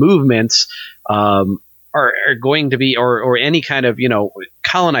movements are going to be, or any kind of,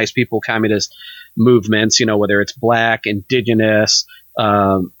 colonized people communist movements, whether it's black, indigenous,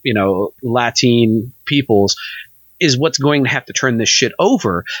 Latin peoples, is what's going to have to turn this shit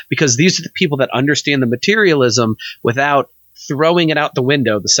over, because these are the people that understand the materialism without throwing it out the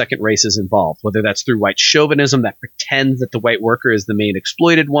window the second race is involved, whether that's through white chauvinism that pretends that the white worker is the main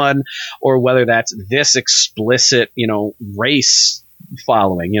exploited one, or whether that's this explicit, race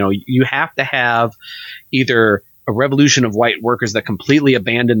following. You have to have either a revolution of white workers that completely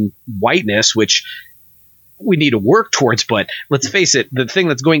abandon whiteness, which we need to work towards, but let's face it, the thing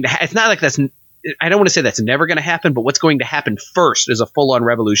that's going to it's not like that's, I don't want to say that's never going to happen, but what's going to happen first is a full-on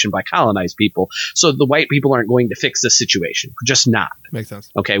revolution by colonized people. So the white people aren't going to fix this situation. We're just not. Makes sense.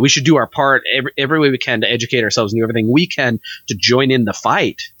 Okay, we should do our part every way we can to educate ourselves and do everything we can to join in the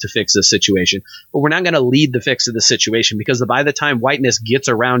fight to fix this situation. But we're not going to lead the fix of the situation, because by the time whiteness gets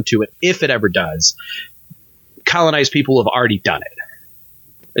around to it, if it ever does, colonized people have already done it.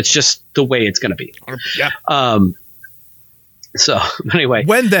 It's just the way it's going to be. Yeah. So anyway,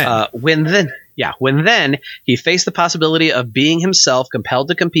 when then he faced the possibility of being himself compelled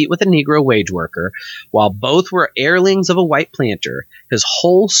to compete with a Negro wage worker, while both were heirlings of a white planter. His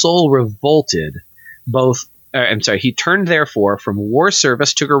whole soul revolted. He turned therefore from war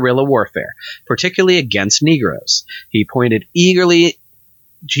service to guerrilla warfare, particularly against Negroes. He joined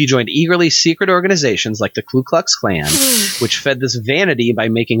eagerly secret organizations like the Ku Klux Klan, which fed this vanity by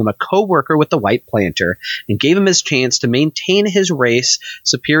making him a co-worker with the white planter and gave him his chance to maintain his race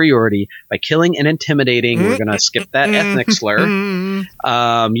superiority by killing and intimidating. We're going to skip that ethnic slur.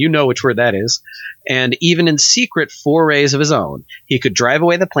 You know which word that is. And even in secret forays of his own, he could drive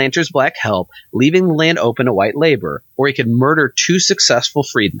away the planter's black help, leaving the land open to white labor, or he could murder 2 successful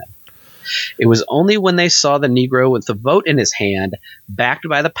freedmen. It was only when they saw the Negro with the vote in his hand, backed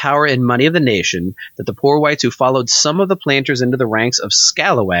by the power and money of the nation, that the poor whites who followed some of the planters into the ranks of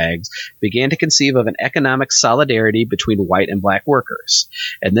scalawags began to conceive of an economic solidarity between white and black workers.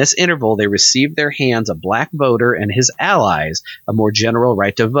 In this interval, they received their hands a black voter and his allies a more general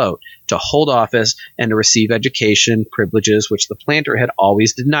right to vote, to hold office, and to receive education privileges which the planter had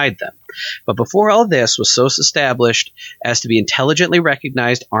always denied them. But before all this was so established as to be intelligently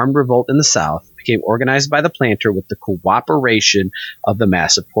recognized, armed revolt in the South became organized by the planter with the cooperation of the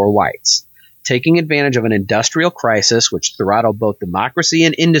mass of poor whites. Taking advantage of an industrial crisis which throttled both democracy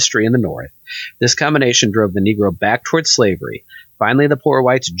and industry in the North, this combination drove the Negro back toward slavery. Finally, the poor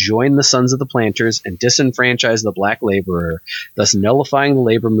whites joined the sons of the planters and disenfranchised the black laborer, thus nullifying the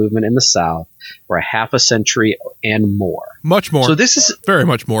labor movement in the South for a half a century and more. Much more. So this is very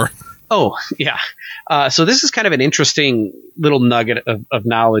much more. Oh, yeah. So this is kind of an interesting little nugget of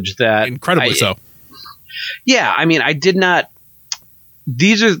knowledge that incredibly so. Yeah, I mean, I did not.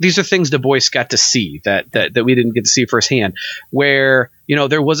 These are things Du Bois got to see that we didn't get to see firsthand, where,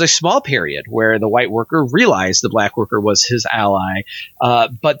 there was a small period where the white worker realized the black worker was his ally,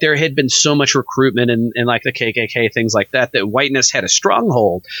 but there had been so much recruitment and like the KKK, things like that whiteness had a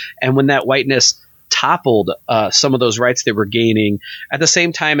stronghold. And when that whiteness toppled some of those rights they were gaining, at the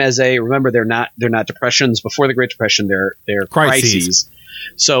same time as remember, they're not depressions before the Great Depression, they're crises.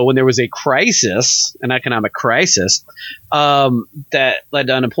 So when there was a crisis, an economic crisis, that led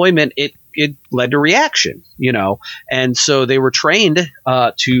to unemployment, it led to reaction, and so they were trained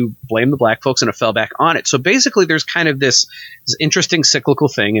to blame the black folks, and it fell back on it. So basically there's kind of this interesting cyclical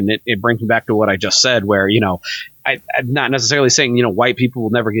thing, and it brings me back to what I just said, where, I'm not necessarily saying, white people will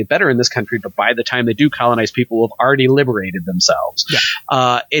never get better in this country, but by the time they do, colonized people will have already liberated themselves.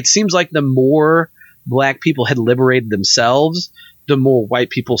 Yeah. It seems like the more black people had liberated themselves, the more white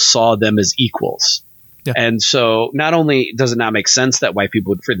people saw them as equals. Yeah. And so not only does it not make sense that white people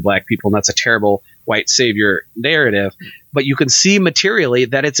would free the black people, and that's a terrible white savior narrative, But you can see materially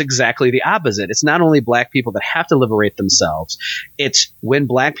that it's exactly the opposite. It's not only black people that have to liberate themselves. It's when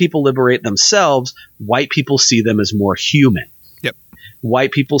black people liberate themselves, white people see them as more human. Yep.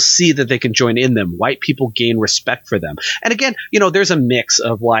 White people see that they can join in them. White people gain respect for them. And again, there's a mix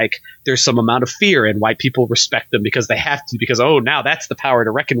of like, there's some amount of fear and white people respect them because they have to, because, oh, now that's the power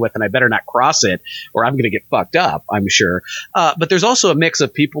to reckon with and I better not cross it or I'm going to get fucked up, I'm sure. But there's also a mix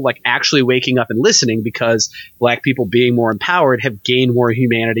of people like actually waking up and listening because black people being more empowered have gained more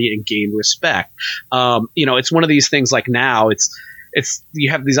humanity and gained respect. It's one of these things like now it's you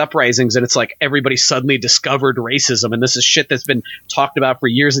have these uprisings and it's like everybody suddenly discovered racism, and this is shit that's been talked about for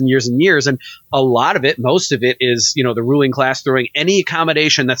years and years and years. And a lot of it, most of it is, the ruling class throwing any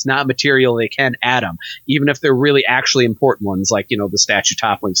accommodation that's not material they can at them, even if they're really actually important ones, like, the statue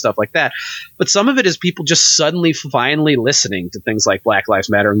toppling, stuff like that. But some of it is people just suddenly finally listening to things like Black Lives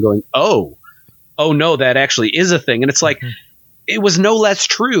Matter and going, oh no, that actually is a thing. And it's like, it was no less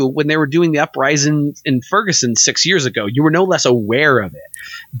true when they were doing the uprising in Ferguson 6 years ago. You were no less aware of it.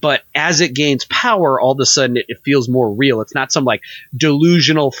 But as it gains power, all of a sudden it feels more real. It's not some like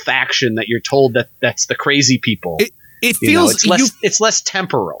delusional faction that you're told that's the crazy people. It feels it's less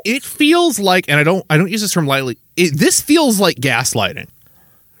temporal. It feels like, and I don't use this term lightly, this feels like gaslighting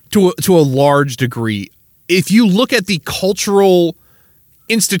to a large degree. If you look at the cultural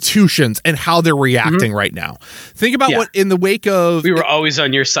institutions and how they're reacting right now. Think about what in the wake of... We were always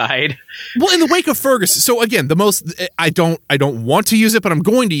on your side. Well, in the wake of Ferguson. So again, I don't want to use it, but I'm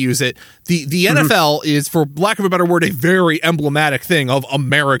going to use it. The NFL is, for lack of a better word, a very emblematic thing of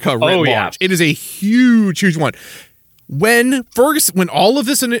America writ large. Yeah. It is a huge one. When Ferguson, when all of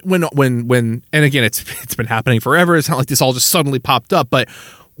this, and when, and again, it's been happening forever. It's not like this all just suddenly popped up, but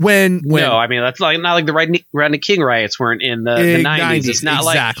no, I mean, that's not like the Rodney King riots weren't in the 90s. It's not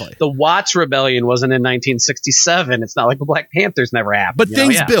like the Watts Rebellion wasn't in 1967. It's not like the Black Panthers never happened. But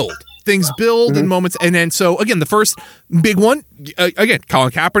things build. Things build in moments. And then, so again, the first big one, again,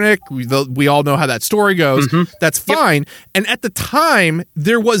 Colin Kaepernick, we all know how that story goes. That's fine. Yep. And at the time,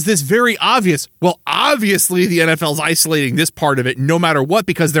 there was this very obvious, obviously the NFL's isolating this part of it no matter what,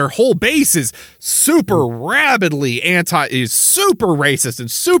 because their whole base is super rabidly is super racist and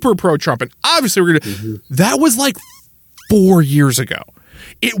super pro-Trump. And obviously we're going to, that was like 4 years ago.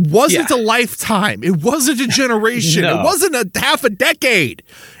 It wasn't a lifetime. It wasn't a generation. It wasn't a half a decade.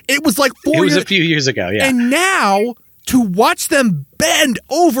 It was like 4 years. It was a few years ago, yeah. And now to watch them bend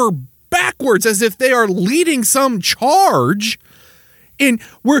over backwards as if they are leading some charge, and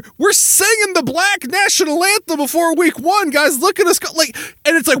we're singing the Black national anthem before week 1, guys. Look at us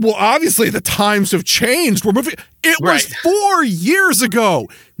and it's like, well, obviously the times have changed. We're moving. It was 4 years ago.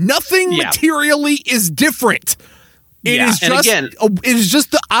 Nothing materially is different. It is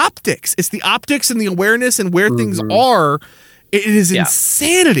just the optics. It's the optics and the awareness and where things are. It is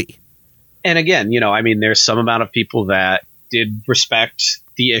insanity. And again, there's some amount of people that did respect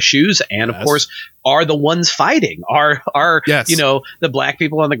the issues and, of course, are the ones fighting, are the black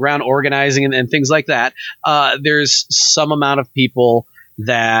people on the ground organizing and things like that. There's some amount of people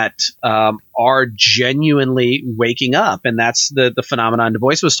that are genuinely waking up. And that's the phenomenon Du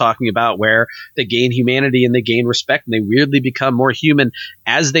Bois was talking about, where they gain humanity and they gain respect and they weirdly become more human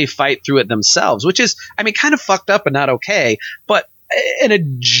as they fight through it themselves, which is, kind of fucked up and not okay. But in a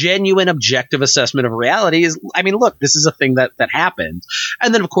genuine objective assessment of reality is, look, this is a thing that happened.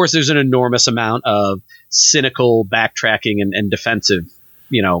 And then, of course, there's an enormous amount of cynical backtracking and defensive,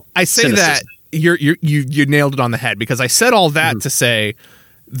 I say cynicism. That you nailed it on the head, because I said all that to say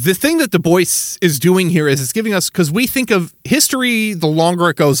the thing that Du Bois is doing here is it's giving us, because we think of history, the longer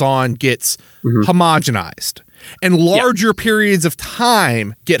it goes on, gets homogenized, and larger periods of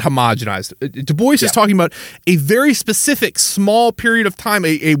time get homogenized. Du Bois is talking about a very specific small period of time,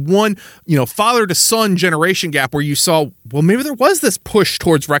 a one, father to son generation gap where you saw, well, maybe there was this push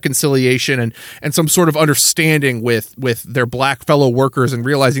towards reconciliation and some sort of understanding with their black fellow workers, and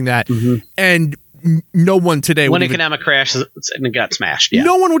realizing that, and no one today when economic crash and it got smashed.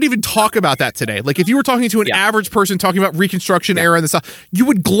 No one would even talk about that today. Like if you were talking to an average person talking about Reconstruction era and stuff, you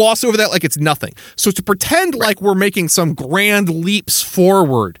would gloss over that like it's nothing. So to pretend like we're making some grand leaps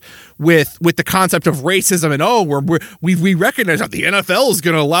forward with the concept of racism and we recognize that the NFL is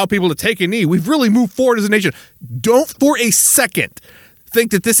going to allow people to take a knee. We've really moved forward as a nation. Don't for a second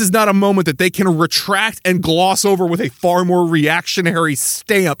think that this is not a moment that they can retract and gloss over with a far more reactionary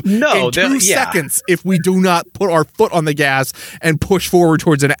stamp in 2 seconds if we do not put our foot on the gas and push forward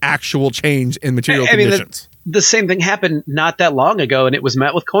towards an actual change in material conditions. The same thing happened not that long ago, and it was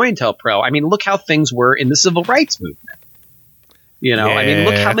met with COINTELPRO. Look how things were in the civil rights movement. I mean,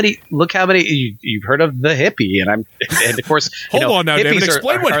 look how many you've heard of the hippie, and of course, hold on now, David,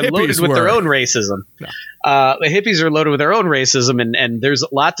 explain what are hippies loaded with were. their own racism. No. The hippies are loaded with their own racism, and there's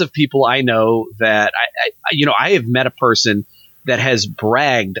lots of people I know that I have met a person that has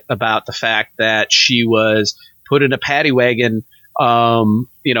bragged about the fact that she was put in a paddy wagon,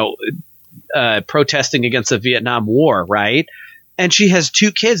 protesting against the Vietnam War, right? And she has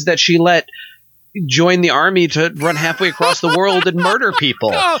 2 kids that she let join the army to run halfway across the world and murder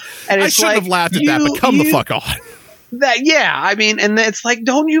people. No, and I shouldn't have laughed at that, but come the fuck on. I mean, and it's like,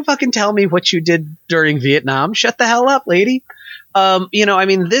 don't you fucking tell me what you did during Vietnam. Shut the hell up, lady. I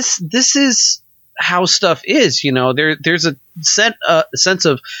mean, this is how stuff is. There's a sense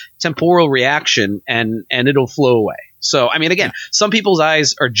of temporal reaction, and it'll flow away. So, I mean, again, some people's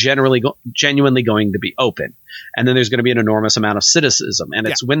eyes are genuinely going to be open, and then there's going to be an enormous amount of cynicism. And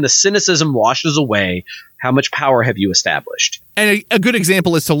it's when the cynicism washes away, how much power have you established? And a good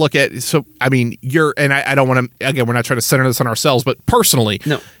example is to look at. So, I mean, I don't want to. Again, we're not trying to center this on ourselves, but personally,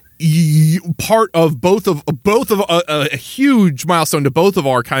 no. Part of both of a huge milestone to both of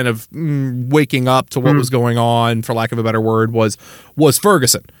our kind of waking up to what was going on, for lack of a better word, was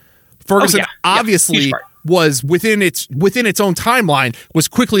Ferguson. Ferguson obviously was within its own timeline was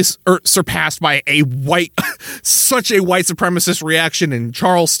quickly surpassed by such a white supremacist reaction in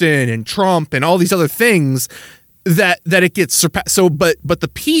Charleston and Trump and all these other things that it gets surpassed. So, but the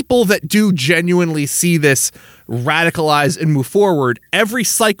people that do genuinely see this radicalize and move forward, every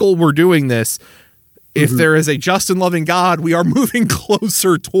cycle we're doing this, if there is a just and loving God, we are moving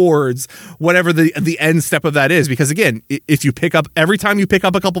closer towards whatever the end step of that is. Because again, if you every time you pick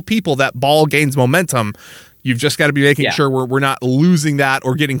up a couple people, that ball gains momentum. You've just got to be making sure we're not losing that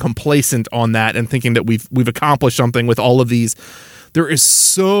or getting complacent on that and thinking that we've accomplished something with all of these. There is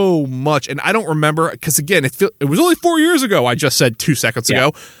so much, and I don't remember, because again, it was only 4 years ago. I just said 2 seconds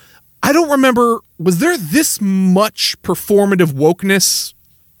ago. I don't remember. Was there this much performative wokeness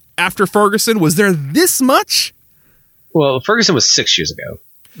after Ferguson? Was there this much? Well, Ferguson was 6 years ago.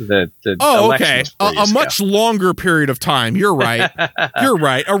 The okay. A much longer period of time. You're right. You're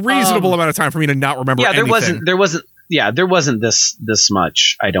right. A reasonable amount of time for me to not remember. Yeah, anything. There wasn't this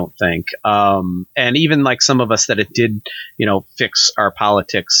much, I don't think. And even like some of us that it did, fix our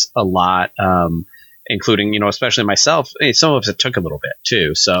politics a lot. Including, especially myself. Some of us it took a little bit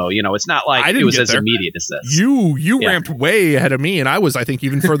too. So, it's not like it was as immediate as this. You ramped way ahead of me, and I was, I think,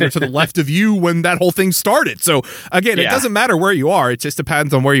 even further to the left of you when that whole thing started. So again, it doesn't matter where you are. It just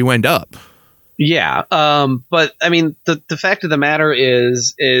depends on where you end up. Yeah. But I mean, the fact of the matter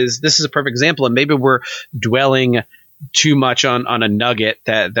is this is a perfect example, and maybe we're dwelling too much on a nugget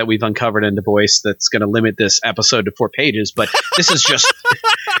that we've uncovered in Du Bois that's going to limit this episode to 4 pages. But this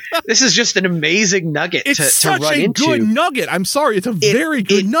is just an amazing nugget to run into. It's such a good nugget. I'm sorry. It's a very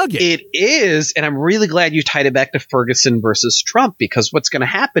good nugget. It is. And I'm really glad you tied it back to Ferguson versus Trump, because what's going to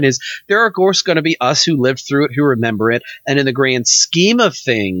happen is there are, of course, going to be us who lived through it, who remember it. And in the grand scheme of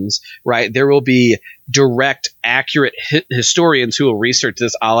things, right, there will be direct, accurate historians who will research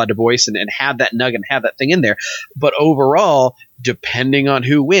this a la Du Bois and have that nugget and have that thing in there. But overall, depending on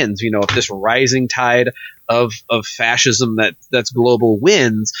who wins, if this rising tide of fascism that's global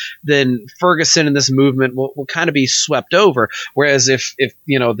wins, then Ferguson and this movement will kind of be swept over. Whereas if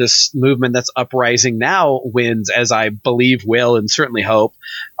this movement that's uprising now wins, as I believe will and certainly hope,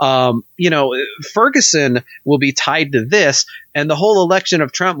 Ferguson will be tied to this, and the whole election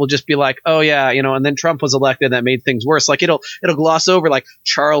of Trump will just be like, oh yeah, and then Trump was elected, that made things worse. Like it'll gloss over like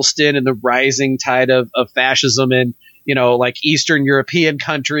Charleston and the rising tide of fascism and like Eastern European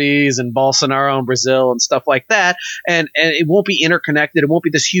countries and Bolsonaro in Brazil and stuff like that. And it won't be interconnected. It won't be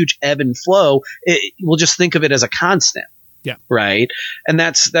this huge ebb and flow. We'll just think of it as a constant. Yeah. Right. And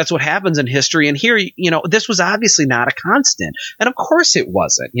that's what happens in history. And here, this was obviously not a constant. And of course it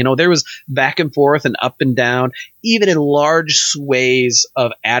wasn't. There was back and forth and up and down, even in large sways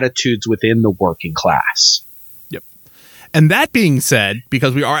of attitudes within the working class. And that being said,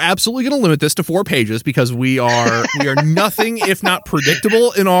 because we are absolutely going to limit this to 4 pages, because we are nothing if not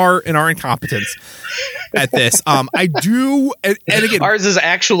predictable in our incompetence at this. I do, and again, ours is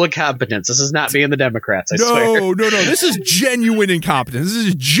actual incompetence. This is not being the Democrats. I swear. No. This is genuine incompetence. This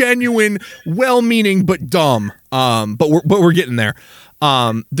is genuine, well-meaning but dumb. But we're getting there.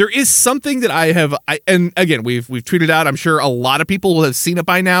 There is something that and again, we've tweeted out, I'm sure a lot of people will have seen it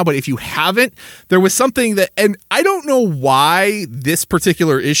by now, but if you haven't, there was something that, and I don't know why this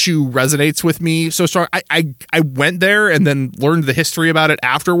particular issue resonates with me so strong. I went there and then learned the history about it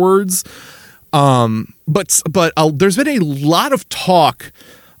afterwards. But there's been a lot of talk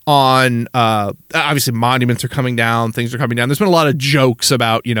on obviously monuments are coming down, things are coming down. There's been a lot of jokes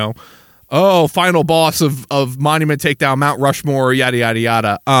about, final boss of monument takedown, Mount Rushmore, yada yada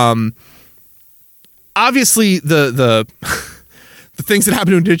yada. Obviously the the things that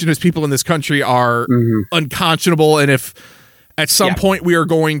happen to indigenous people in this country are unconscionable, and if at some point we are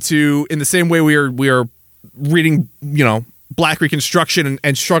going to, in the same way we are reading, Black Reconstruction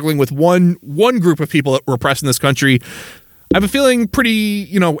and struggling with one group of people that were oppressed in this country, I have a feeling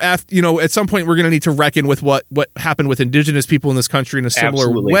pretty, at some point we're going to need to reckon with what happened with indigenous people in this country in a similar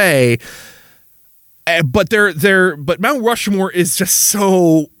way. But Mount Rushmore is just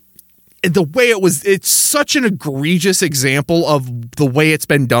so, the way it's such an egregious example of the way it's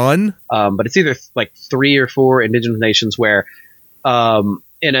been done. But it's either like 3 or 4 indigenous nations where,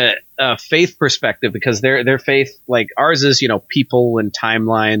 in a faith perspective, because their faith, like ours is, people and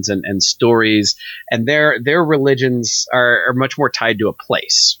timelines and stories, and their religions are much more tied to a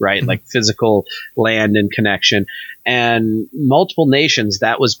place, right? Mm-hmm. Like physical land and connection. And multiple nations,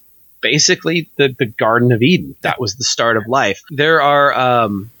 that was basically the Garden of Eden. That was the start of life. There are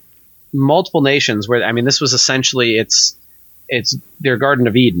multiple nations where, this was essentially it's their Garden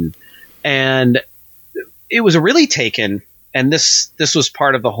of Eden, and it was really taken. And this was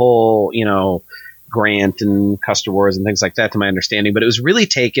part of the whole, Grant and Custer Wars and things like that, to my understanding. But it was really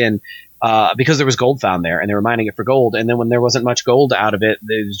taken because there was gold found there, and they were mining it for gold. And then when there wasn't much gold out of it,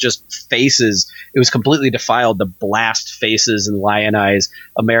 there was just faces. It was completely defiled to blast faces and lionize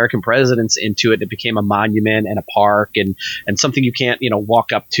American presidents into it. It became a monument and a park and something you can't,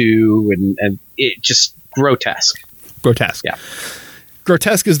 walk up to, and it just grotesque. Grotesque. Yeah.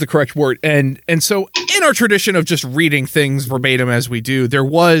 Grotesque is the correct word. And so in our tradition of just reading things verbatim as we do, there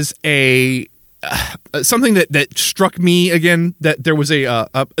was a something that struck me again, that there was a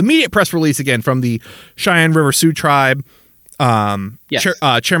immediate press release again from the Cheyenne River Sioux tribe. Yes.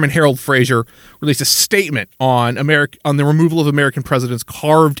 Chairman Harold Fraser released a statement on the removal of American presidents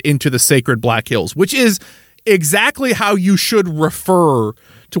carved into the sacred Black Hills, which is exactly how you should refer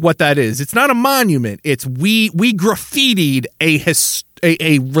to what that is. It's not a monument. It's we graffitied a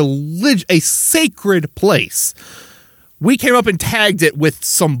sacred place. We came up and tagged it with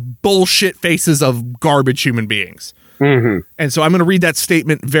some bullshit faces of garbage human beings. Mm-hmm. And so I'm going to read that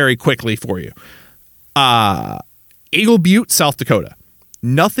statement very quickly for you. Eagle Butte, South Dakota.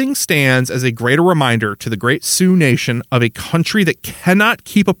 Nothing stands as a greater reminder to the great Sioux Nation of a country that cannot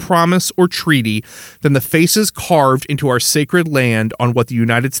keep a promise or treaty than the faces carved into our sacred land on what the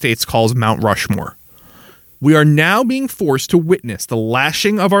United States calls Mount Rushmore. We are now being forced to witness the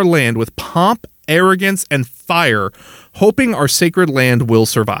lashing of our land with pomp, arrogance, and fire, hoping our sacred land will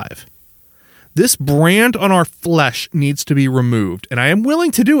survive. This brand on our flesh needs to be removed, and I am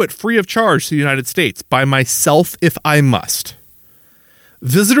willing to do it free of charge to the United States, by myself if I must.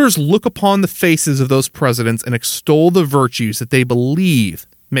 Visitors look upon the faces of those presidents and extol the virtues that they believe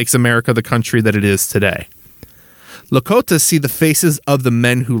makes America the country that it is today. Lakotas see the faces of the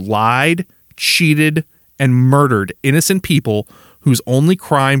men who lied, cheated, and murdered innocent people whose only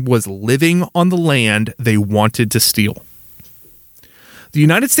crime was living on the land they wanted to steal. The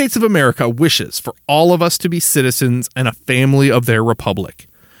United States of America wishes for all of us to be citizens and a family of their republic.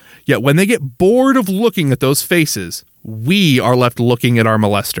 Yet when they get bored of looking at those faces, we are left looking at our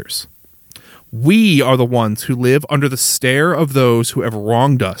molesters. We are the ones who live under the stare of those who have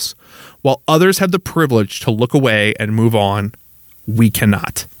wronged us, while others have the privilege to look away and move on. We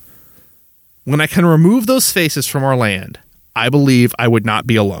cannot. When I can remove those faces from our land, I believe I would not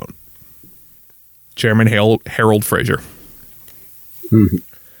be alone. Chairman Harold Fraser. Mm-hmm.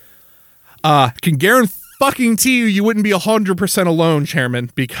 Can guarantee you wouldn't be 100% alone,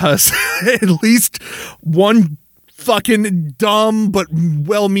 Chairman, because at least one fucking dumb but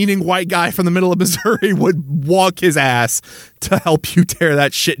well-meaning white guy from the middle of Missouri would walk his ass to help you tear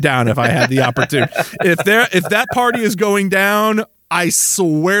that shit down if I had the opportunity. If that party is going down, I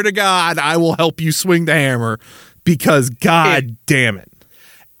swear to God, I will help you swing the hammer, because God damn it.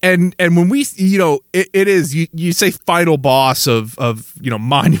 And when we, it is, you say final boss of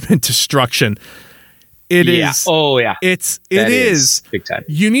monument destruction. It is. Oh yeah. It is big time.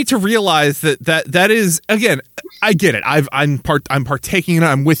 You need to realize that is, again, I get it. I'm partaking in it.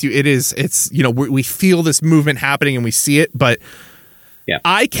 I'm with you. We feel this movement happening and we see it, but yeah,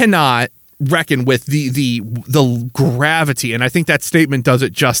 I cannot reckon with the gravity, and I think that statement does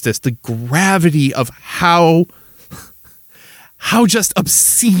it justice. The gravity of how just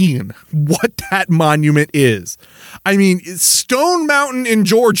obscene what that monument is. I mean, Stone Mountain in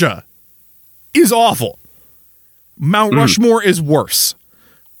Georgia is awful. Mount Rushmore is worse.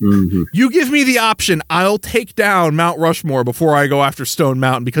 Mm-hmm. You give me the option, I'll take down Mount Rushmore before I go after Stone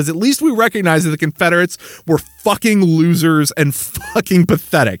Mountain, because at least we recognize that the Confederates were fucking losers and fucking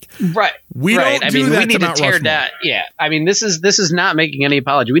pathetic. Right. We don't do that. We need to tear down. Yeah. I mean, this is not making any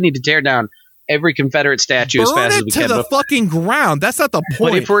apology. We need to tear down every Confederate statue as fast as we can. Burn it to the fucking ground. That's not the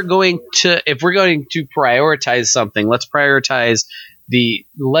point. But if we're going to prioritize something, let's prioritize the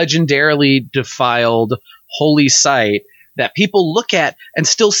legendarily defiled holy site that people look at and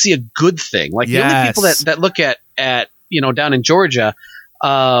still see a good thing. Like the only people that look at down in Georgia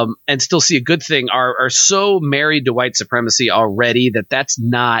and still see a good thing are so married to white supremacy already that's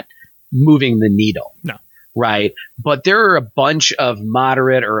not moving the needle. No. Right. But there are a bunch of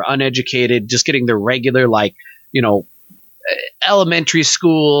moderate or uneducated, just getting the regular, elementary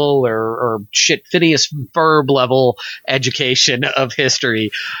school or Phineas Ferb level education of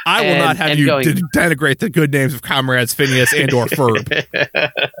history. I will not have you denigrate the good names of comrades Phineas and or Ferb.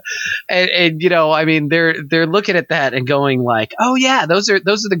 They're looking at that and going like, oh yeah, those are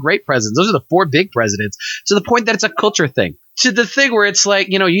the great presidents. Those are the 4 big presidents. To the point that it's a culture thing. To the thing where it's like,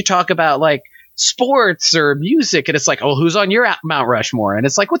 you talk about like sports or music and it's like, oh, who's on your Mount Rushmore? And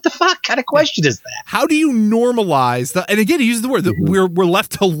it's like, what the fuck kind of question is that? How do you normalize and again, you use the word that we're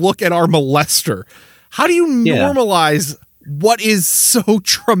left to look at our molester. How do you normalize what is so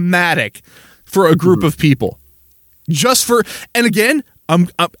traumatic for a group of people? And again,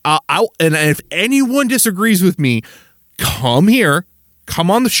 and if anyone disagrees with me, come here,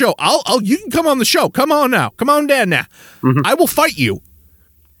 come on the show. You can come on the show. Come on now. Come on down now. Mm-hmm. I will fight you.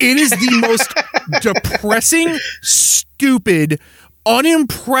 It is the most depressing, stupid,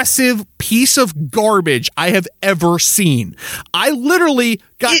 unimpressive piece of garbage I have ever seen. I literally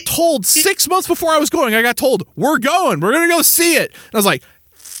got told 6 months before I was going, I got told, we're going to go see it. And I was like,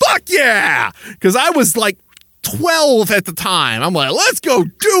 fuck yeah. Because I was like 12 at the time. I'm like, let's go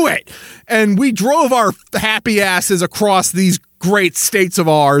do it. And we drove our happy asses across these great states of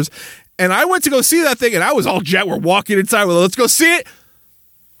ours. And I went to go see that thing and I was all jet. We're walking inside with it. Let's go see it.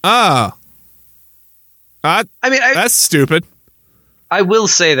 That's stupid. I will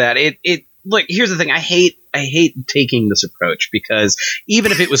say that look, here's the thing. I hate taking this approach because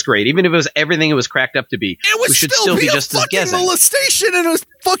even if it was great, even if it was everything it was cracked up to be, we should still be just as guessing. Molestation and a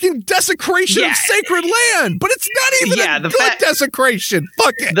fucking desecration of sacred land, but it's not even good desecration.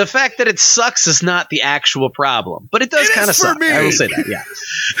 Fuck it. The fact that it sucks is not the actual problem, but it does kind of suck. I will say that. Yeah.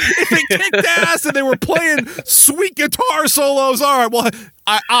 If they kicked ass and they were playing sweet guitar solos, all right. Well,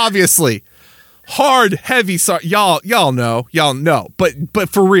 obviously. Hard, heavy, y'all know, but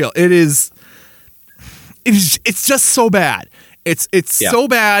for real, it's just so bad. It's so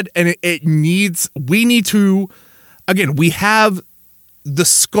bad, and we need to, again, we have the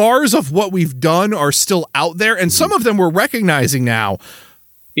scars of what we've done are still out there, and some of them we're recognizing now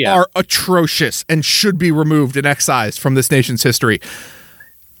are atrocious and should be removed and excised from this nation's history.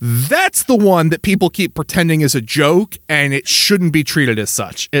 That's the one that people keep pretending is a joke, and it shouldn't be treated as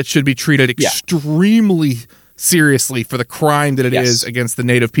such. It should be treated extremely seriously for the crime that it is against the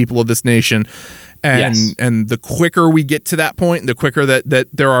native people of this nation. And the quicker we get to that point, the quicker that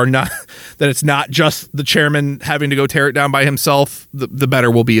there are not that it's not just the chairman having to go tear it down by himself, the better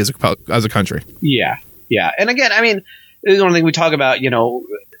we'll be as a country. Yeah. And again, I mean, the only thing we talk about,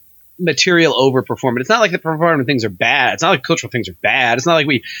 material overperformance. It's not like the performance things are bad. It's not like cultural things are bad. It's not like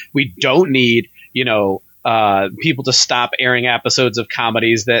we don't need, people to stop airing episodes of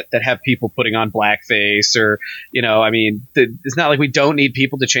comedies that have people putting on blackface or, it's not like we don't need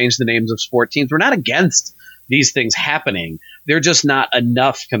people to change the names of sport teams. We're not against these things happening. They're just not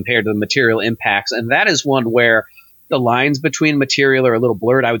enough compared to the material impacts. And that is one where the lines between material are a little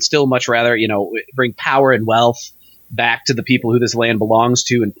blurred. I would still much rather, bring power and wealth back to the people who this land belongs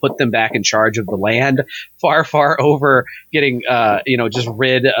to and put them back in charge of the land, far over getting, just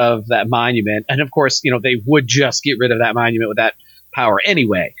rid of that monument. And of course, they would just get rid of that monument with that power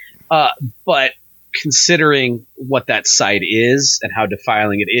anyway. But considering what that site is and how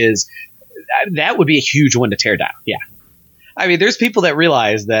defiling it is, that would be a huge one to tear down. Yeah. I mean, there's people that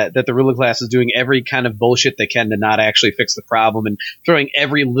realize that the ruling class is doing every kind of bullshit they can to not actually fix the problem and throwing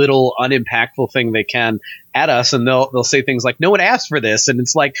every little unimpactful thing they can at us. And they'll say things like, no one asked for this. And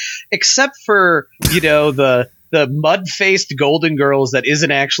it's like, except for, the mud-faced Golden Girls that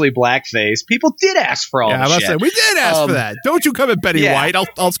isn't actually blackface, people did ask for all this shit. Say, we did ask for that. Don't you come at Betty White.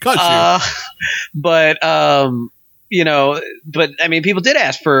 I'll cut you. But I mean, people did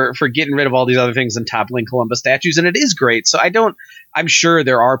ask for getting rid of all these other things and toppling Columbus statues, and it is great. So I'm sure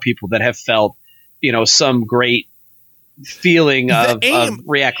there are people that have felt, some great feeling of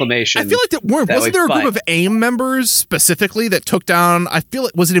reacclamation. I feel like wasn't there a group of AIM members specifically that took down?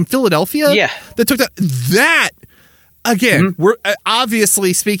 Was it in Philadelphia? Yeah, that took down that. Again, we're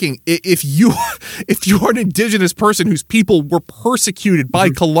obviously speaking. If you are an indigenous person whose people were persecuted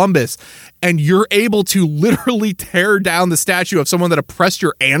by Columbus, and you're able to literally tear down the statue of someone that oppressed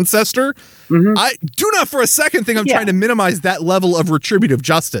your ancestor, I do not for a second think I'm trying to minimize that level of retributive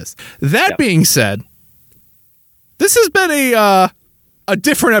justice. That being said, this has been a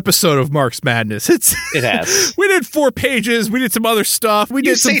different episode of Mark's Madness. It has. We did 4 pages. We did some other stuff. We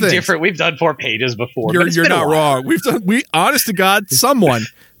did some things. Different. We've done 4 pages before. You're not wrong. Honest to God, someone,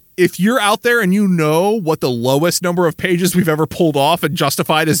 if you're out there and you know what the lowest number of pages we've ever pulled off and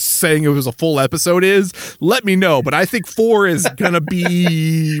justified as saying it was a full episode is, let me know. But I think 4 is going to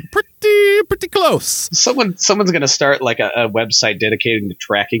be pretty close. Someone's going to start like a website dedicated to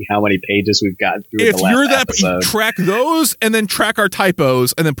tracking how many pages we've gotten through the last episode. Track those and then track our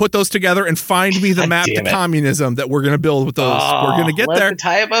typos and then put those together and find me the map to communism that we're going to build with those. We're going to get there. Let the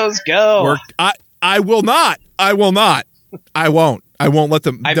typos go. I will not. I won't. I won't let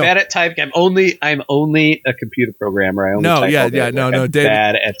them. I'm bad at typing. I'm only a computer programmer. I only type no. David,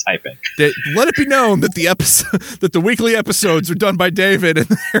 bad at typing. Let it be known that the weekly episodes are done by David, and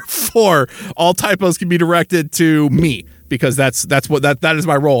therefore all typos can be directed to me because that is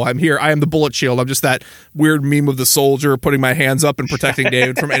my role. I'm here. I am the bullet shield. I'm just that weird meme of the soldier putting my hands up and protecting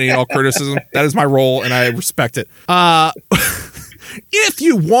David from any and all criticism. That is my role, and I respect it. If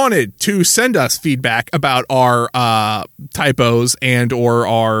you wanted to send us feedback about our typos and or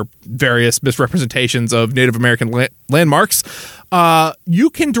our various misrepresentations of Native American landmarks, you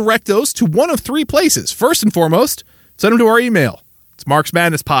can direct those to one of 3 places. First and foremost, send them to our email. It's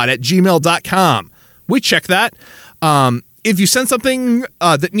marksmadnesspod@gmail.com. We check that. If you send something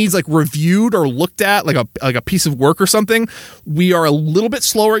that needs like reviewed or looked at, like a piece of work or something, we are a little bit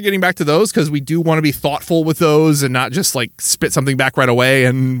slower at getting back to those because we do want to be thoughtful with those and not just like spit something back right away.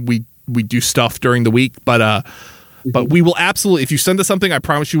 And we do stuff during the week, but we will absolutely. If you send us something, I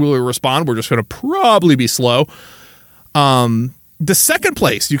promise you we will respond. We're just going to probably be slow. The second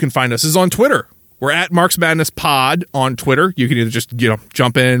place you can find us is on Twitter. We're at Marks Madness Pod on Twitter. You can either just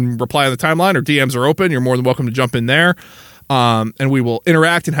jump in, reply on the timeline, or DMs are open. You're more than welcome to jump in there. And we will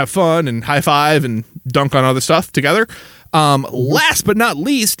interact and have fun and high five and dunk on other stuff together. Last but not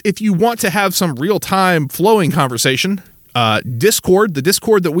least, if you want to have some real time flowing conversation, Discord, the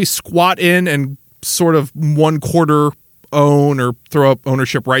Discord that we squat in and sort of 1/4 own or throw up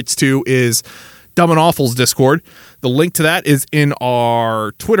ownership rights to is Dumb and Awful's Discord. The link to that is in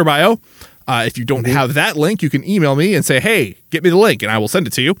our Twitter bio. If you don't have that link, you can email me and say, hey, get me the link, and I will send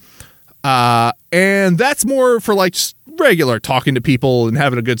it to you. And that's more for like just regular talking to people and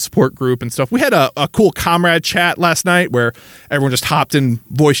having a good support group and stuff. We had a cool comrade chat last night where everyone just hopped in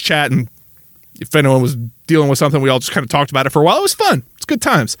voice chat, and if anyone was dealing with something, we all just kind of talked about it for a while. It was fun. It's good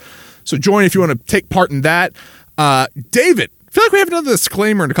times. So join if you want to take part in that. David, I feel like we haven't done the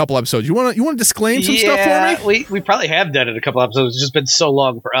disclaimer in a couple episodes. You want to disclaim some stuff for me? We probably have done it a couple episodes. It's just been so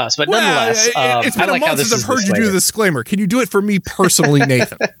long for us. But nonetheless, it's been a month since I've heard you do the disclaimer. Can you do it for me personally,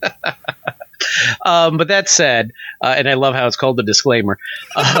 Nathan? But that said, and I love how it's called the disclaimer.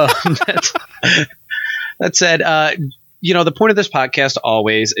 That said, the point of this podcast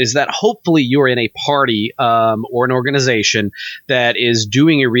always is that hopefully you're in a party or an organization that is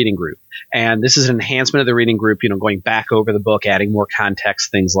doing a reading group. And this is an enhancement of the reading group, going back over the book, adding more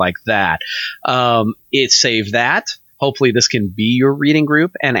context, things like that. Save that. Hopefully this can be your reading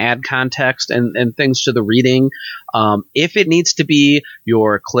group and add context and things to the reading. If it needs to be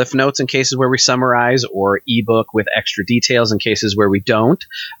your Cliff Notes in cases where we summarize, or ebook with extra details in cases where we don't,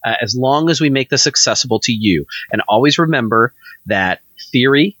 as long as we make this accessible to you. And always remember that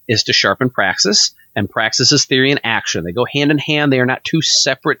theory is to sharpen praxis, and praxis is theory and action. They go hand in hand. They are not 2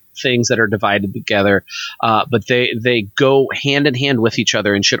 separate things that are divided together, but they go hand in hand with each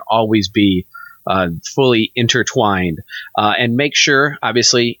other and should always be fully intertwined. And make sure,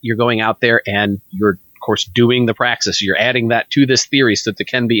 obviously, you're going out there and you're, of course, doing the praxis. You're adding that to this theory so that they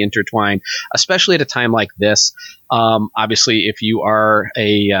can be intertwined, especially at a time like this. Obviously, if you are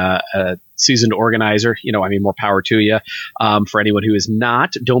a seasoned organizer, more power to you. For anyone who is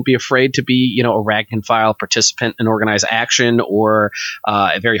not, don't be afraid to be, a rank and file participant in organized action, or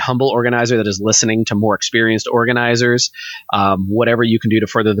a very humble organizer that is listening to more experienced organizers. Whatever you can do to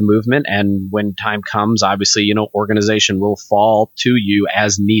further the movement. And when time comes, obviously, organization will fall to you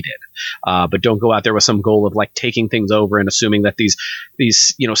as needed. But don't go out there with some goal of like taking things over and assuming that these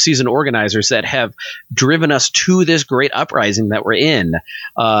seasoned organizers that have driven us to this great uprising that we're in,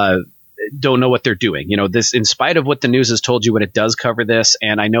 don't know what they're doing. This, in spite of what the news has told you when it does cover this,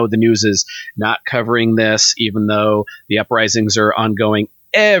 and I know the news is not covering this, even though the uprisings are ongoing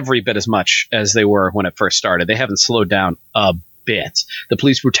every bit as much as they were when it first started. They haven't slowed down a bit. The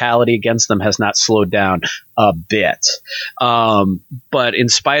police brutality against them has not slowed down a bit. But in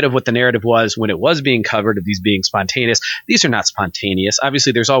spite of what the narrative was when it was being covered of these being spontaneous, these are not spontaneous.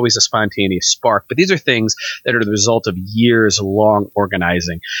 Obviously, there's always a spontaneous spark, but these are things that are the result of years-long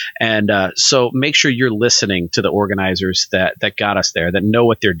organizing. And so make sure you're listening to the organizers that got us there, that know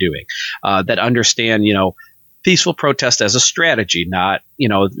what they're doing, that understand, peaceful protest as a strategy, not,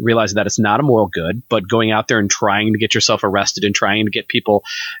 realizing that it's not a moral good, but going out there and trying to get yourself arrested and trying to get people,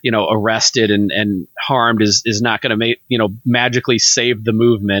 arrested and harmed is not going to magically save the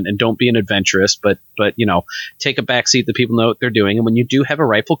movement. And don't be an adventurist, but take a backseat that people know what they're doing. And when you do have a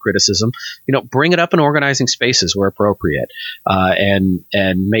rightful criticism, bring it up in organizing spaces where appropriate, and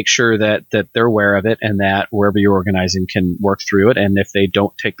make sure that they're aware of it and that wherever you're organizing can work through it. And if they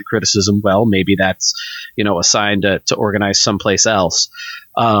don't take the criticism well, maybe that's, a sign to organize someplace else.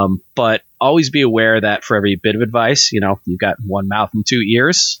 But always be aware that for every bit of advice, you've got one mouth and two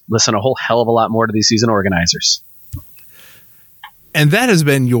ears. Listen a whole hell of a lot more to these seasoned organizers. And that has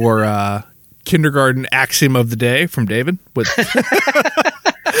been your kindergarten axiom of the day from David, with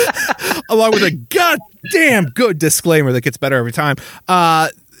along with a goddamn good disclaimer that gets better every time.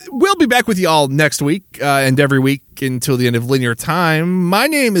 We'll be back with you all next week and every week until the end of linear time. My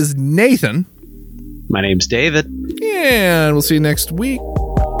name is Nathan. My name's David. And we'll see you next week.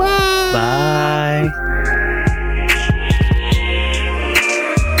 Bye. Bye.